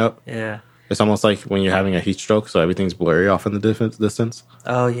 steam coming up. Yeah. It's almost like when you're having a heat stroke, so everything's blurry off in the distance.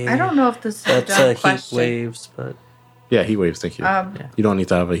 Oh yeah. I don't know if this is a That's dumb heat question. waves, but Yeah, heat waves. Thank you. Um, You don't need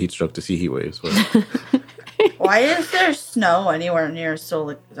to have a heat stroke to see heat waves. But Why is there snow anywhere near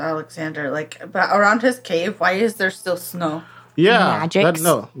Alexander? But around his cave, why is there still snow? yeah, Magics.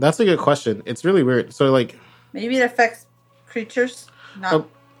 that's a good question. It's really weird. So Maybe it affects creatures, not Oh.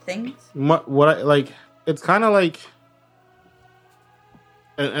 things. what I like, it's kind of like,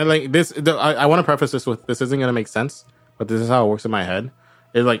 and like this. I want to preface this with this isn't gonna make sense, but this is how it works in my head.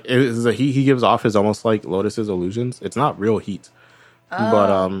 It's like it is the heat he gives off is almost like Lotus's illusions. It's not real heat,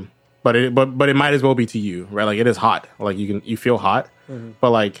 but it might as well be to you, right? Like it is hot. Like you feel hot, but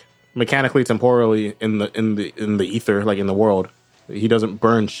like mechanically, temporally in the ether, like in the world, he doesn't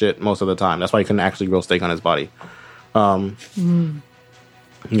burn shit most of the time. That's why he couldn't actually grill steak on his body.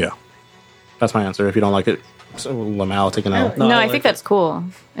 Yeah, that's my answer. If you don't like it, so Lamal taking out. No, No, I I like think it. that's cool.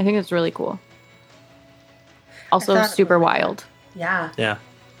 I think it's really cool. Also, thought it super was- wild. Yeah. yeah.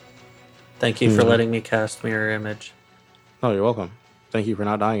 Thank you for letting me cast mirror image. Oh, you're welcome. Thank you for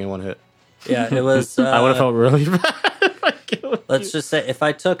not dying in one hit. Yeah, it was. I would have felt really bad if I killed Let's you. just say, if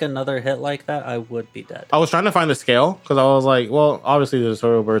I took another hit like that, I would be dead. I was trying to find the scale because I was like, well, obviously the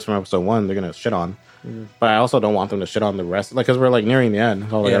tutorial birds from episode 1 they're gonna shit on, But I also don't want them to shit on the rest, like, because we're like nearing the end.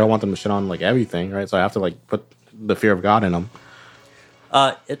 So like, Yeah. I don't want them to shit on like everything, right? So I have to like put the fear of God in them.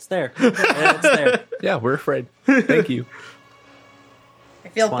 It's there. It's there. Yeah, we're afraid. Thank you. I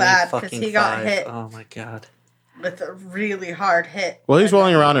feel bad because fucking he got five. hit Oh my god. with a really hard hit. Well, he's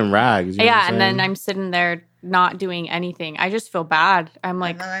rolling around in rags. You know what Yeah, I'm and then saying? I'm sitting there not doing anything. I just feel bad. I'm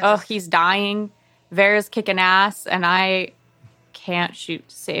like, then I oh, just- he's dying. Vera's kicking ass, and I can't shoot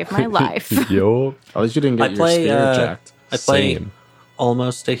to save my life. Yo. At least you didn't get I your play. spear jacked. I play Same.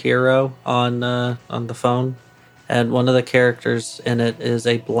 Almost a Hero on the phone, and one of the characters in it is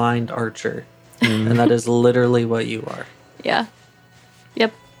a blind archer, and that is literally what you are. Yeah.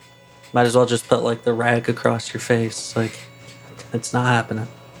 Yep. Might as well just put like the rag across your face. Like, it's not happening.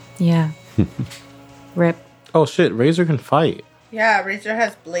 Yeah. Rip. Oh shit, Razor can fight. Yeah, Razor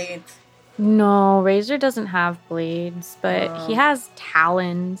has blades. No, Razor doesn't have blades, but he has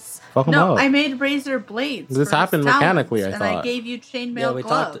talons. Fuck him No, up. I made Razor blades. This for his happened talons, mechanically, I and I thought. gave you chainmail Yeah, we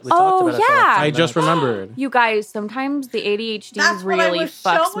gloves. talked. We talked Oh, about it. For like yeah. 10 I just minutes. remembered. You guys, sometimes the ADHD That's what I really was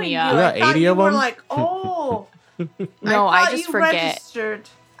fucks showing me you. up. You got I thought 80 you of were them? like, oh. No, I thought just you forget. Registered.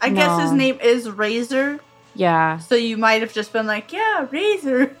 I guess his No. name is Razor, Yeah, so you might have just been like, yeah,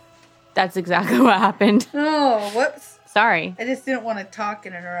 Razor. that's exactly what happened. Oh, whoops. Sorry. I just didn't want to talk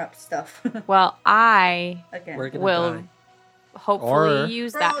and interrupt stuff Well, I again. We're gonna will die. hopefully Or-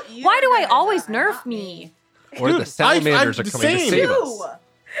 use Bro, that. you're Why do I gonna always die, nerf not me? Or the salamanders I'm are coming to same. save You. us.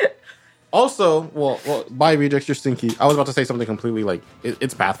 Also, well, bye, Rejects, you're stinky. I was about to say something completely like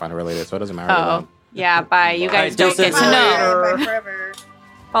it's Pathfinder related, so it doesn't matter. Oh, yeah, bye. You guys Alright, don't get deuces. to Bye, know. bye forever.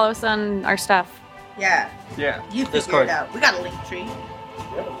 Follow us on our stuff. Yeah, Yeah. you figure Discord. it out. We got a link tree.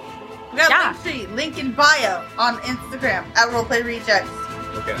 We got Yeah. a link tree. Link in bio on Instagram at Roleplay Rejects.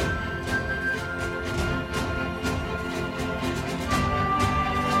 Okay.